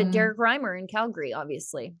mad at Derek Reimer in Calgary,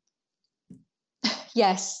 obviously.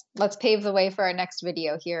 Yes, let's pave the way for our next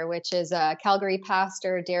video here, which is Calgary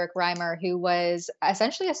pastor Derek Reimer, who was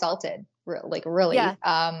essentially assaulted,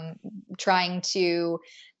 trying to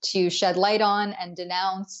shed light on and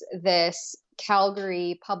denounce this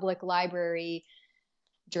Calgary Public Library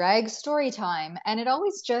drag story time. And it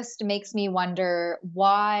always just makes me wonder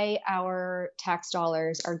why our tax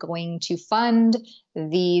dollars are going to fund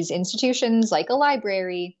these institutions like a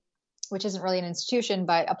library, which isn't really an institution,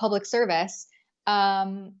 but a public service,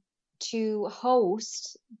 to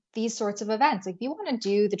host these sorts of events. Like, if you want to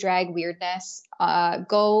do the drag weirdness,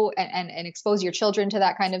 go and expose your children to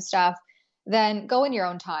that kind of stuff, then go in your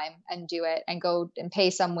own time and do it, and go and pay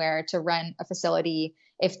somewhere to rent a facility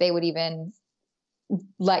if they would even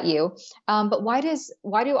let you. But why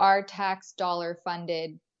do our tax dollar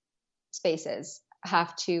funded spaces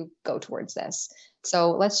have to go towards this?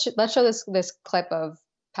 So let's show this clip of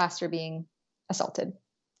pastor being assaulted.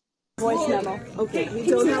 Voice memo. Okay, we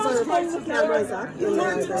don't have our cameras up.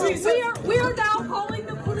 We are now calling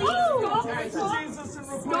the police.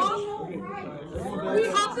 Stop. We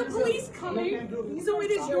have the police coming, so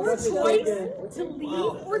it is your choice to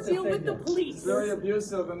leave or deal with the police. Very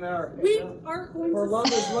abusive in there. We aren't going For to... love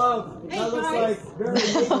is love. Hey, That looks guys. like very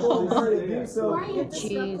hateful and very abusive.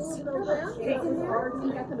 Jeez.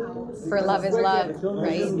 For love is love,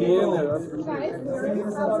 right?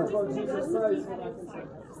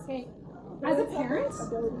 Okay. As a parent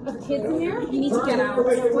of kids in there, you need to get out.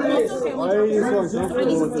 Why are you so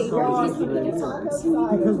uncomfortable with this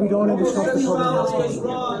conversation? Because we don't understand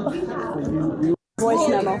the Voice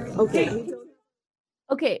memo. Okay.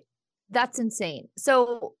 Okay, that's insane.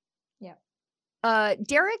 So, yeah,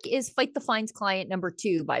 Derek is Fight the Fines client number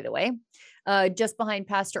 2, by the way. Just behind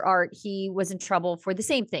Pastor Art, he was in trouble for the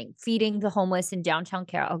same thing, feeding the homeless in downtown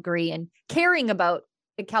Calgary and caring about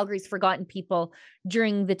Calgary's forgotten people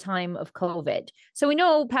during the time of COVID. So we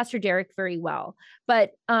know Pastor Derek very well.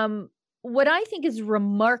 But what I think is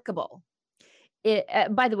remarkable,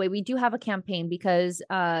 by the way, we do have a campaign because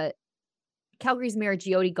Calgary's Mayor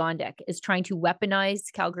Jyoti Gondek is trying to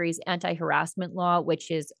weaponize Calgary's anti-harassment law,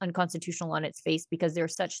 which is unconstitutional on its face because there are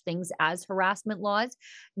such things as harassment laws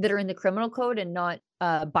that are in the criminal code and not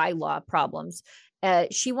bylaw problems.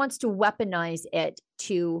 She wants to weaponize it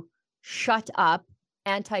to shut up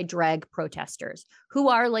anti-drag protesters who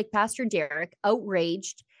are, like Pastor Derek,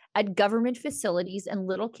 outraged at government facilities and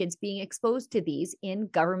little kids being exposed to these in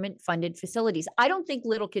government-funded facilities. I don't think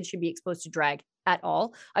little kids should be exposed to drag at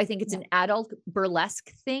all. I think it's an adult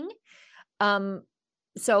burlesque thing. But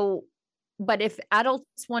if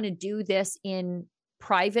adults want to do this in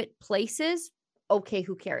private places, okay,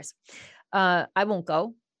 who cares? I won't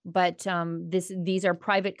go, but these are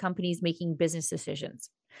private companies making business decisions.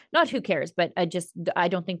 Not who cares, but I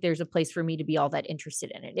don't think there's a place for me to be all that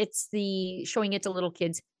interested in it. It's the showing it to little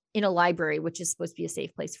kids in a library, which is supposed to be a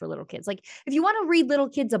safe place for little kids. Like, if you want to read little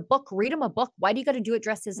kids a book, read them a book. Why do you got to do it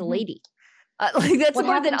dressed as a lady? Like, that's What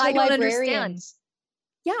more than happened to I don't librarians? understand.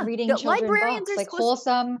 Yeah, Reading the children librarians books, are like supposed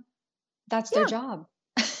wholesome. That's their job.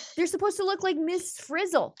 They're supposed to look like Miss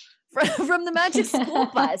Frizzle from the Magic School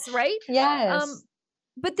Bus, right? Yes.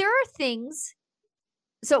 But there are things.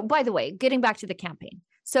 So, by the way, getting back to the campaign.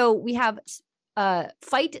 So we have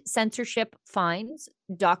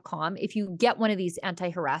fightcensorshipfines.com. If you get one of these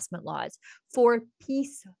anti-harassment laws for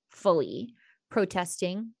peacefully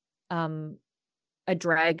protesting a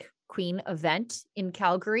drag queen event in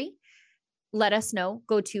Calgary, let us know.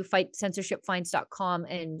 Go to fightcensorshipfines.com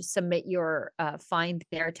and submit your fine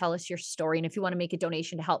there. Tell us your story. And if you want to make a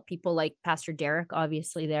donation to help people like Pastor Derek,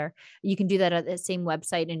 obviously there, you can do that at the same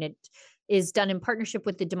website. And it is done in partnership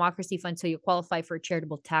with the Democracy Fund. So you qualify for a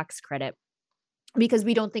charitable tax credit, because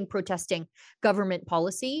we don't think protesting government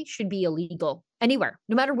policy should be illegal anywhere,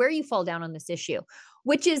 no matter where you fall down on this issue,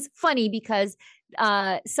 which is funny because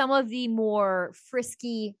some of the more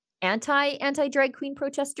frisky anti-drag queen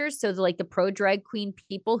protesters, so the pro drag queen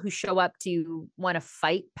people who show up to want to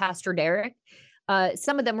fight Pastor Derek,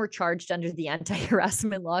 some of them were charged under the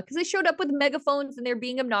anti-harassment law because they showed up with megaphones and they're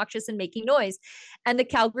being obnoxious and making noise. And the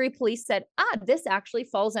Calgary police said, this actually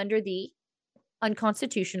falls under the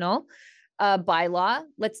unconstitutional bylaw.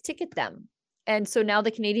 Let's ticket them. And so now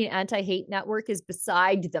the Canadian Anti-Hate Network is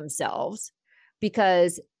beside themselves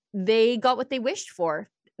because they got what they wished for.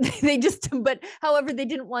 However, they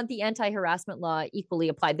didn't want the anti-harassment law equally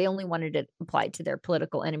applied. They only wanted it applied to their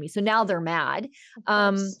political enemy. So now they're mad.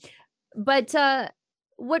 But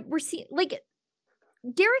what we're seeing,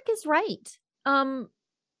 Derek is right.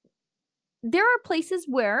 There are places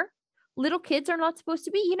where little kids are not supposed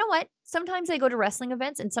to be. You know what? Sometimes I go to wrestling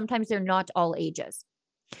events and sometimes they're not all ages.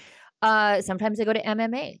 Sometimes I go to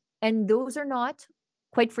MMA and those are not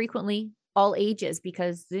quite frequently all ages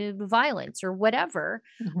because the violence or whatever.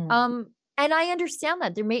 Mm-hmm. And I understand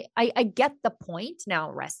that I get the point.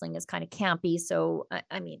 Now wrestling is kind of campy. So,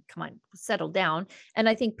 I mean, come on, settle down. And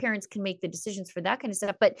I think parents can make the decisions for that kind of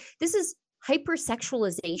stuff, but this is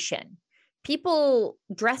hypersexualization. People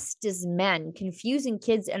dressed as men, confusing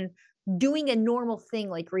kids and doing a normal thing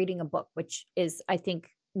like reading a book, which is, I think,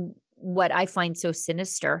 what I find so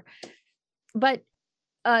sinister. But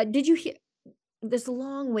did you hear, there's a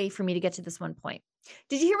long way for me to get to this one point.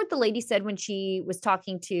 Did you hear what the lady said when she was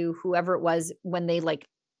talking to whoever it was when they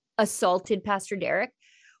assaulted Pastor Derek?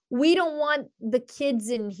 We don't want the kids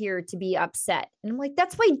in here to be upset. And I'm like,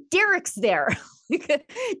 that's why Derek's there.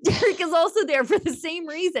 Derek is also there for the same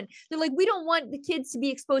reason. They're like, we don't want the kids to be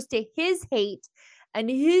exposed to his hate and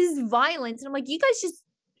his violence. And I'm like, you guys just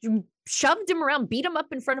shoved him around, beat him up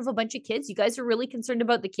in front of a bunch of kids. You guys are really concerned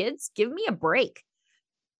about the kids? Give me a break.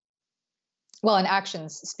 Well, and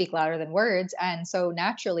actions speak louder than words. And so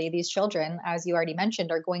naturally, these children, as you already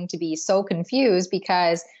mentioned, are going to be so confused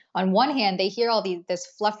because on one hand, they hear all this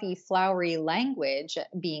fluffy, flowery language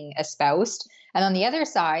being espoused. And on the other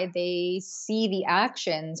side, they see the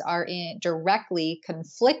actions are directly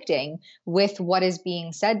conflicting with what is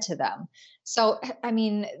being said to them. So, I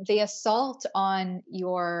mean, the assault on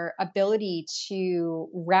your ability to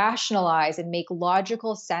rationalize and make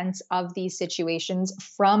logical sense of these situations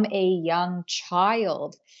from a young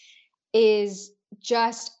child is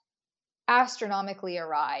just astronomically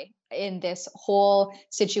awry in this whole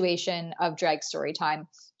situation of drag story time,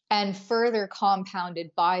 and further compounded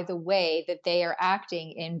by the way that they are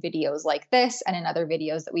acting in videos like this and in other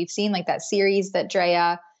videos that we've seen, like that series that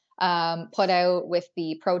Drea put out with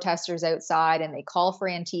the protesters outside, and they call for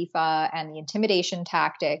Antifa and the intimidation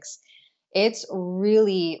tactics. It's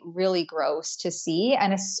really, really gross to see,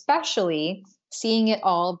 and especially seeing it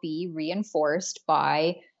all be reinforced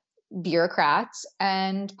by bureaucrats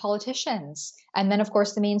and politicians. And then, of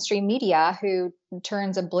course, the mainstream media, who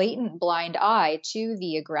turns a blatant blind eye to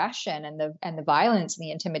the aggression and the violence and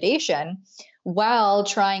the intimidation, while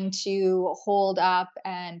trying to hold up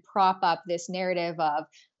and prop up this narrative of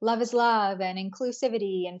love is love and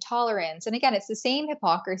inclusivity and tolerance. And again, it's the same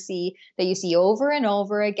hypocrisy that you see over and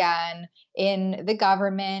over again in the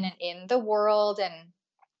government and in the world and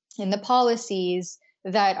in the policies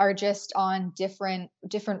that are just on different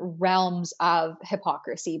realms of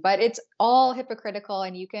hypocrisy. But it's all hypocritical,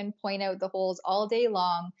 and you can point out the holes all day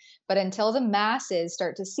long. But until the masses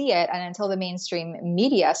start to see it, and until the mainstream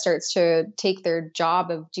media starts to take their job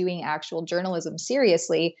of doing actual journalism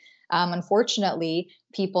seriously, unfortunately,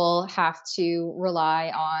 people have to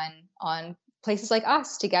rely on places like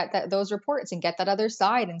us to get those reports and get that other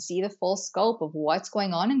side and see the full scope of what's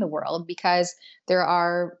going on in the world, because there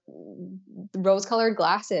are rose-colored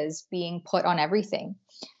glasses being put on everything.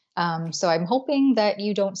 So I'm hoping that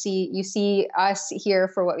you see us here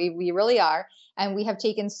for what we really are. And we have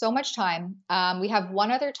taken so much time. We have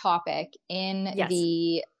one other topic in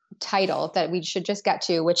the title that we should just get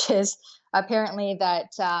to, which is apparently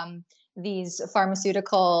that these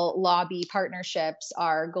pharmaceutical lobby partnerships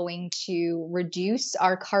are going to reduce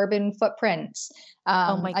our carbon footprints.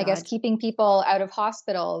 I guess keeping people out of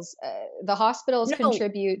hospitals. The hospitals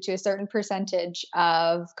contribute to a certain percentage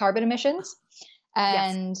of carbon emissions.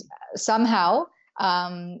 And somehow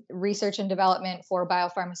research and development for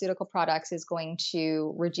biopharmaceutical products is going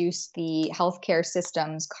to reduce the healthcare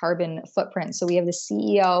system's carbon footprint. So we have the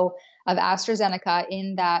CEO of AstraZeneca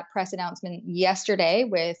in that press announcement yesterday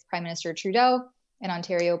with Prime Minister Trudeau and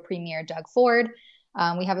Ontario Premier Doug Ford.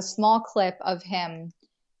 We have a small clip of him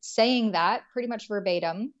saying that pretty much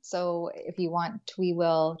verbatim. So if you want, we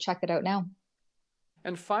will check it out now.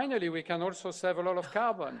 And finally, we can also save a lot of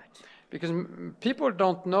carbon, because people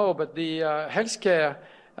don't know, but the healthcare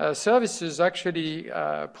services actually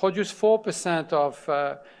produce 4%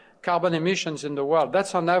 of carbon emissions in the world.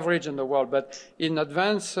 That's on average in the world. But in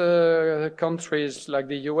advanced countries like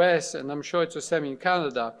the US, and I'm sure it's the same in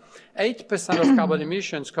Canada, 8% of carbon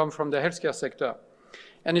emissions come from the healthcare sector.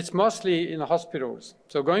 And it's mostly in hospitals.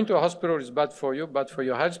 So going to a hospital is bad for you, bad for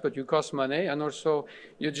your health, but you cost money, and also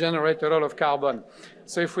you generate a lot of carbon.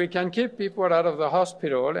 So if we can keep people out of the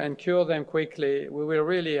hospital and cure them quickly, we will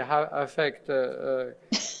really affect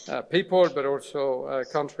people, but also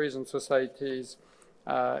countries and societies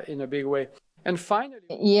in a big way. And finally...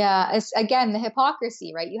 Yeah, it's, again, the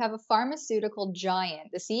hypocrisy, right? You have a pharmaceutical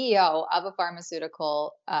giant, the CEO of a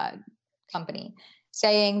pharmaceutical company,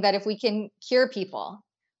 saying that if we can cure people,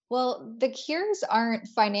 well, the cures aren't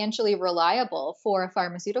financially reliable for a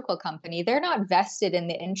pharmaceutical company. They're not vested in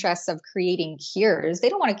the interests of creating cures. They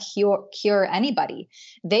don't want to cure anybody.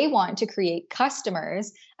 They want to create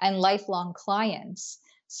customers and lifelong clients.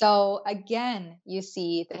 So again, you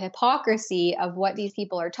see the hypocrisy of what these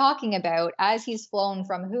people are talking about as he's flown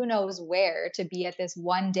from who knows where to be at this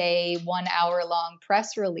 1 day, 1 hour long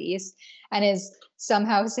press release, and is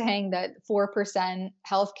somehow saying that 4%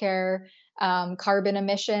 healthcare carbon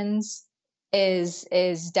emissions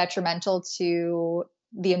is detrimental to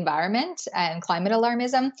the environment and climate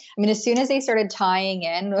alarmism. I mean, as soon as they started tying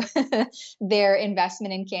in their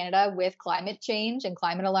investment in Canada with climate change and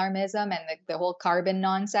climate alarmism and the whole carbon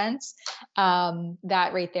nonsense,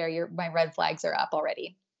 that right there, my red flags are up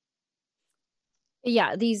already.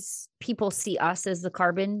 Yeah, these people see us as the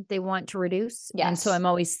carbon they want to reduce. Yes. And so I'm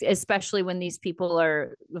always, especially when these people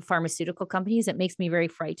are the pharmaceutical companies, it makes me very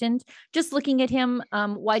frightened. Just looking at him,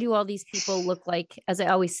 why do all these people look like, as I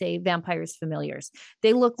always say, vampires familiars?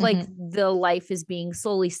 They look like the life is being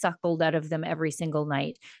slowly suckled out of them every single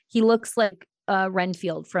night. He looks like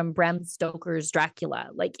Renfield from Bram Stoker's Dracula.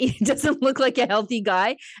 Like, he doesn't look like a healthy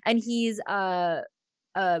guy, and he's a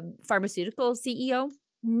pharmaceutical CEO.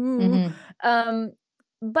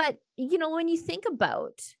 But when you think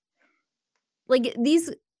about like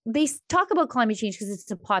they talk about climate change because it's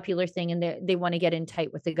a popular thing, and they want to get in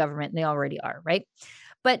tight with the government, and they already are, right?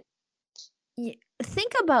 But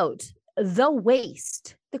think about the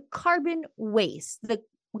waste, the carbon waste, the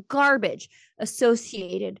garbage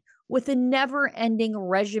associated with a never-ending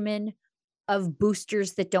regimen of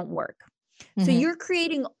boosters that don't work. So you're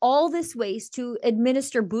creating all this waste to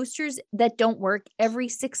administer boosters that don't work every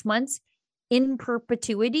 6 months in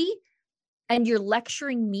perpetuity, and you're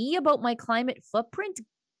lecturing me about my climate footprint?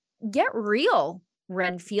 Get real,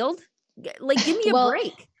 Renfield. Like, give me a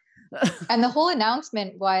break. And the whole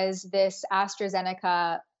announcement was this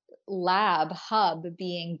AstraZeneca lab hub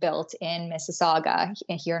being built in Mississauga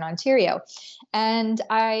here in Ontario. And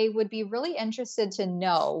I would be really interested to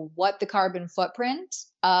know what the carbon footprint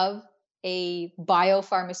of a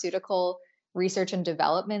biopharmaceutical research and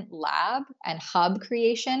development lab and hub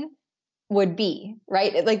creation would be,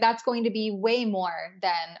 right? Like, that's going to be way more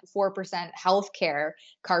than 4% healthcare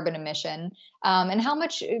carbon emission. And how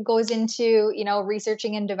much goes into,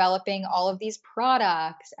 researching and developing all of these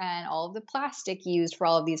products and all of the plastic used for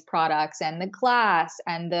all of these products and the glass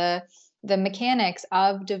and the mechanics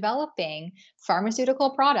of developing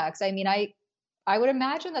pharmaceutical products. I mean, I would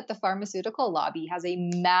imagine that the pharmaceutical lobby has a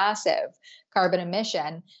massive carbon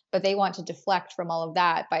emission, but they want to deflect from all of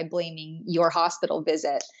that by blaming your hospital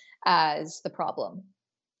visit as the problem.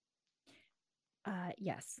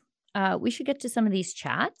 Yes. We should get to some of these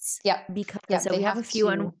chats. Yeah. Because we have a few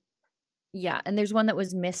on. Yeah. And there's one that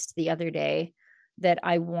was missed the other day that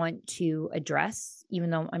I want to address,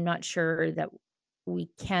 even though I'm not sure that we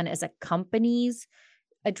can as a companies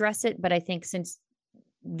address it. But I think since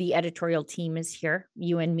the editorial team is here,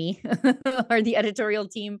 you and me are the editorial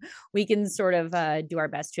team, we can sort of do our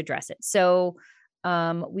best to address it. So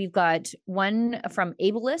we've got one from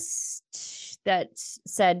Ableist that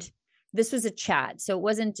said this was a chat. So it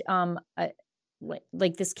wasn't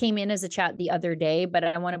like this came in as a chat the other day, but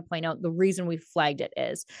I want to point out the reason we flagged it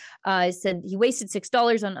is it said he wasted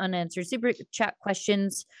 $6 on unanswered super chat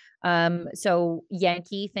questions. So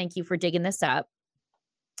Yankee, thank you for digging this up.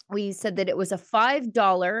 We said that it was a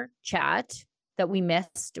 $5 chat that we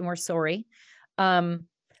missed, and we're sorry.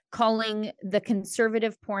 Calling the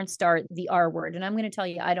conservative porn star the R word. And I'm going to tell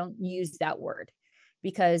you, I don't use that word,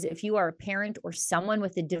 because if you are a parent or someone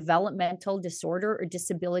with a developmental disorder or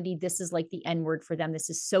disability, this is like the N word for them. This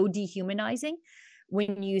is so dehumanizing.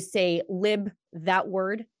 When you say lib, that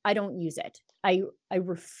word, I don't use it. I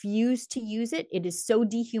refuse to use it. It is so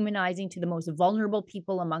dehumanizing to the most vulnerable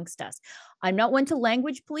people amongst us. I'm not one to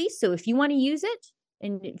language police. So if you want to use it,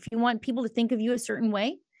 and if you want people to think of you a certain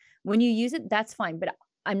way, when you use it, that's fine. But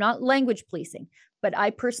I'm not language policing. But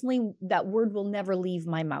I personally, that word will never leave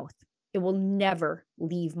my mouth. It will never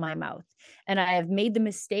leave my mouth. And I have made the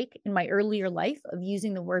mistake in my earlier life of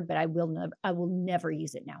using the word, but I will never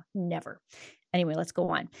use it now. Never. Anyway, let's go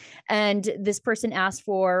on. And this person asked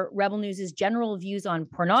for Rebel News' general views on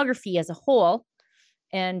pornography as a whole.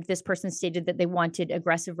 And this person stated that they wanted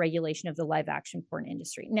aggressive regulation of the live action porn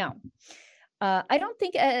industry. Now, I don't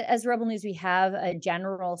think as Rebel News we have a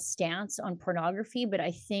general stance on pornography, but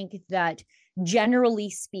I think that generally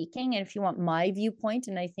speaking, and if you want my viewpoint,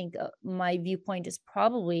 and I think my viewpoint is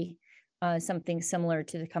probably something similar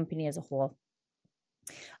to the company as a whole,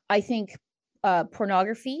 I think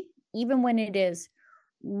pornography, even when it is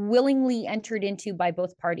willingly entered into by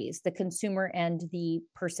both parties, the consumer and the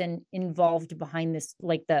person involved behind this,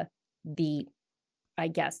 like the I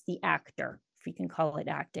guess the actor, if we can call it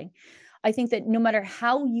acting, I think that no matter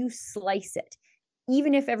how you slice it,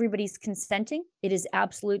 even if everybody's consenting, it is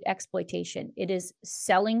absolute exploitation. It is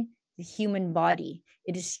selling the human body.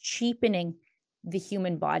 It is cheapening the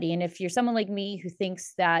human body. And if you're someone like me who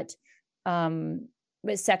thinks that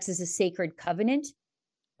sex is a sacred covenant,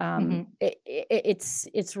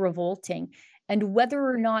 it's revolting. And whether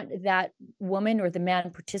or not that woman or the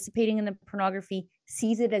man participating in the pornography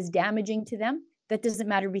sees it as damaging to them, that doesn't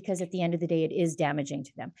matter, because at the end of the day, it is damaging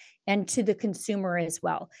to them and to the consumer as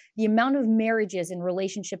well. The amount of marriages and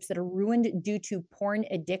relationships that are ruined due to porn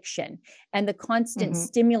addiction and the constant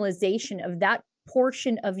stimulation of that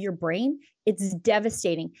portion of your brain, it's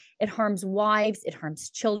devastating. It harms wives, it harms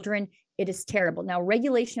children. It is terrible. Now,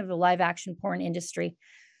 regulation of the live action porn industry,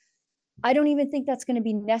 I don't even think that's going to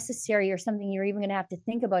be necessary or something you're even going to have to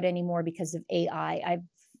think about anymore because of AI. I've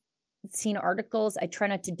seen articles. I try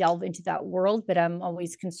not to delve into that world, but I'm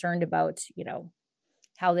always concerned about,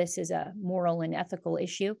 how this is a moral and ethical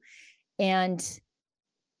issue. And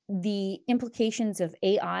the implications of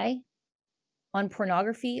AI on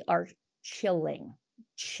pornography are chilling.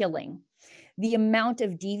 The amount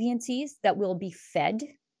of deviancies that will be fed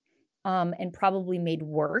and probably made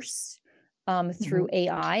worse through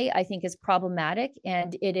AI, I think is problematic.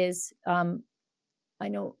 And it is, I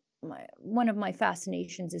know one of my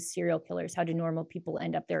fascinations is serial killers. How do normal people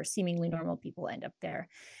end up there? Seemingly normal people end up there.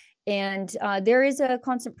 And there is a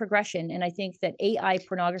constant progression. And I think that AI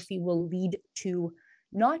pornography will lead to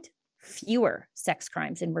not fewer sex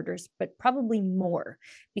crimes and murders, but probably more,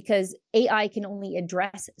 because AI can only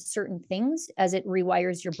address certain things as it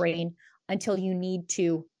rewires your brain until you need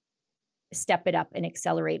to step it up and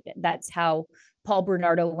accelerate it. That's how Paul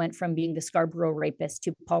Bernardo went from being the Scarborough rapist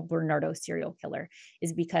to Paul Bernardo serial killer,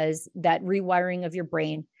 is because that rewiring of your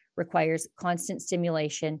brain requires constant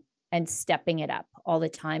stimulation and stepping it up all the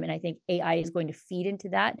time. And I think AI is going to feed into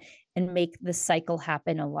that and make the cycle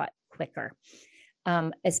happen a lot quicker.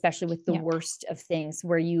 Especially with the worst of things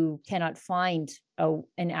where you cannot find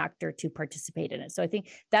an actor to participate in it. So I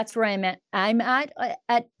think that's where I'm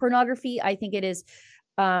at pornography. I think it is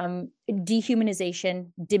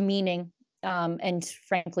dehumanization, demeaning, and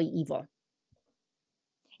frankly, evil.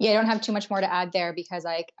 Yeah, I don't have too much more to add there, because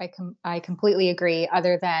I completely agree,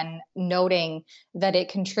 other than noting that it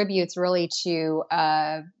contributes really to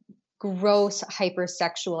gross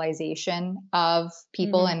hypersexualization of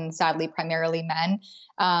people, and sadly primarily men,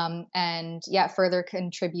 and further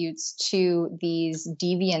contributes to these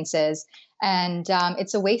deviances. And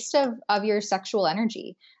it's a waste of your sexual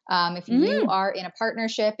energy. If you are in a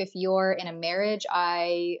partnership, if you're in a marriage,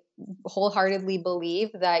 I wholeheartedly believe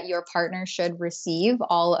that your partner should receive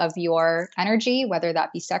all of your energy, whether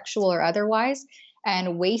that be sexual or otherwise,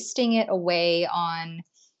 and wasting it away on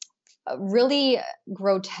really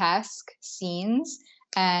grotesque scenes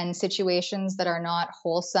and situations that are not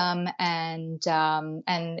wholesome and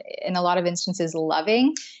in a lot of instances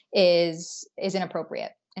loving is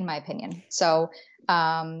inappropriate, in my opinion. So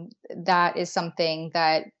that is something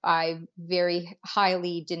that I very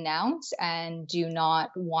highly denounce and do not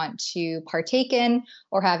want to partake in,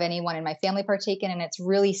 or have anyone in my family partake in. And it's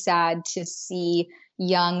really sad to see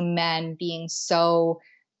young men being so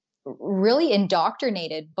really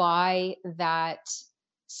indoctrinated by that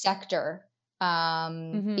sector,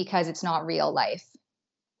 because it's not real life,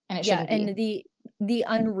 and it shouldn't be. And the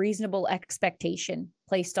unreasonable expectation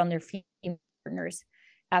placed on their female partners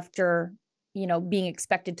after, being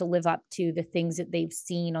expected to live up to the things that they've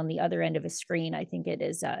seen on the other end of a screen. I think it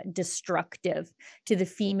is destructive to the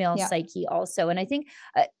female psyche also. And I think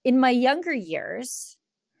in my younger years,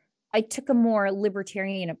 I took a more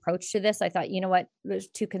libertarian approach to this. I thought, you know what, there's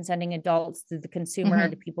two consenting adults, the consumer,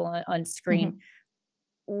 the people on screen.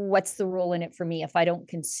 What's the role in it for me? If I don't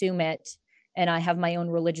consume it and I have my own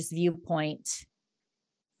religious viewpoint,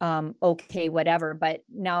 okay, whatever. But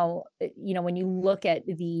now, when you look at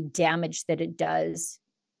the damage that it does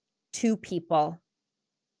to people,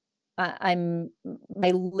 my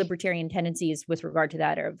libertarian tendencies with regard to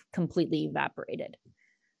that are completely evaporated.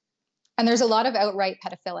 And there's a lot of outright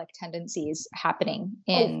pedophilic tendencies happening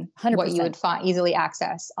in what you would easily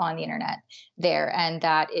access on the internet there. And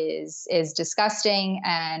that is disgusting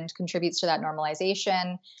and contributes to that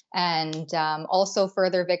normalization, and also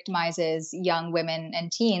further victimizes young women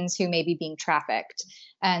and teens who may be being trafficked.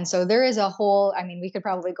 And so there is a whole, we could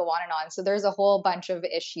probably go on and on. So there's a whole bunch of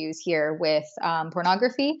issues here with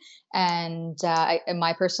pornography. And in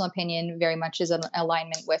my personal opinion, very much is in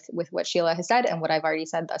alignment with what Sheila has said and what I've already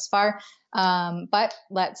said thus far. But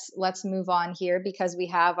let's move on here, because we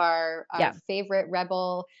have our favorite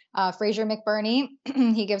rebel, Fraser McBurney.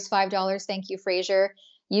 He gives $5. Thank you, Fraser.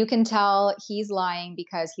 You can tell he's lying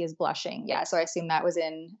because he is blushing. Yeah, so I assume that was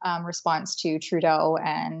in response to Trudeau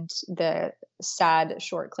and the sad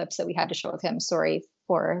short clips that we had to show of him. Sorry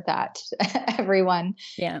for that, everyone.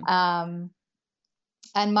 Yeah.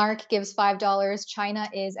 And Mark gives $5. China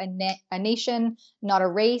is a nation, not a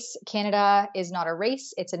race. Canada is not a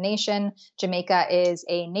race, it's a nation. Jamaica is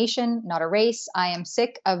a nation, not a race. I am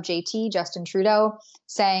sick of JT, Justin Trudeau,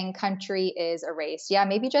 saying country is a race. Yeah,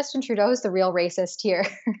 maybe Justin Trudeau is the real racist here.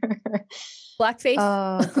 Blackface.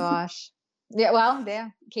 Oh, gosh. Yeah,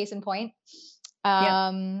 case in point.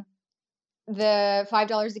 The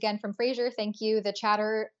 $5 again from Fraser. Thank you. The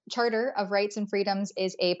Charter of Rights and Freedoms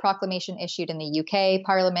is a proclamation issued in the UK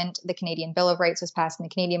Parliament. The Canadian Bill of Rights was passed in the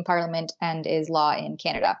Canadian Parliament and is law in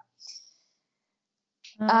Canada.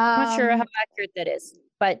 I'm not sure how accurate that is,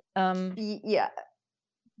 but yeah.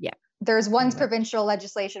 there's one's provincial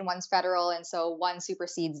legislation, one's federal, and so one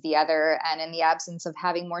supersedes the other. And in the absence of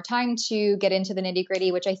having more time to get into the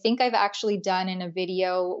nitty-gritty, which I think I've actually done in a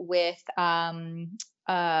video with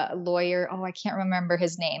a lawyer, I can't remember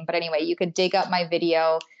his name, but anyway, you could dig up my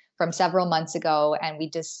video from several months ago, and we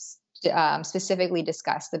just specifically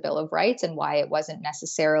discussed the Bill of Rights and why it wasn't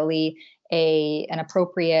necessarily an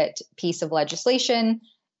appropriate piece of legislation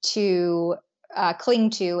to cling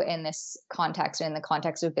to in this context, in the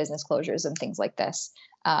context of business closures and things like this.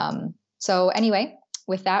 So anyway,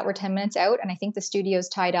 with that, we're 10 minutes out, and I think the studio's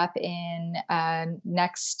tied up in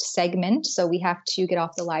next segment, so we have to get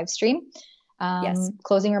off the live stream. Yes.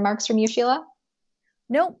 Closing remarks from you, Sheila?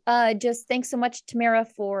 No, just thanks so much, Tamara,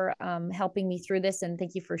 for helping me through this, and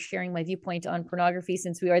thank you for sharing my viewpoint on pornography,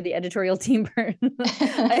 since we are the editorial team.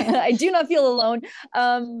 I do not feel alone.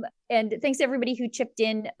 And thanks to everybody who chipped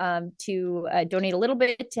in to donate a little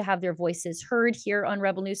bit to have their voices heard here on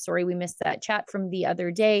Rebel News. Sorry we missed that chat from the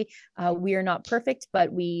other day. We are not perfect,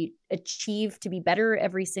 but we achieve to be better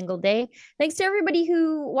every single day. Thanks to everybody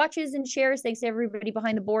who watches and shares. Thanks to everybody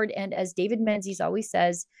behind the board. And as David Menzies always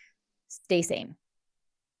says, stay sane.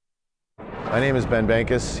 My name is Ben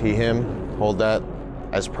Bankus, he, him, hold that.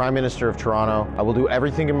 As Prime Minister of Toronto, I will do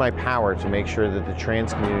everything in my power to make sure that the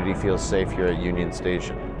trans community feels safe here at Union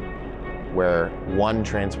Station, where one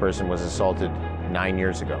trans person was assaulted 9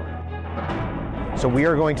 years ago. So we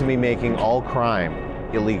are going to be making all crime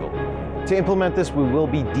illegal. To implement this, we will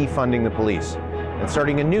be defunding the police and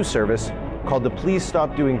starting a new service called the Please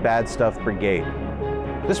Stop Doing Bad Stuff Brigade.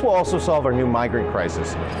 This will also solve our new migrant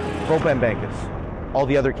crisis. Vote Ben Bankus. All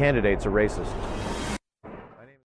the other candidates are racist.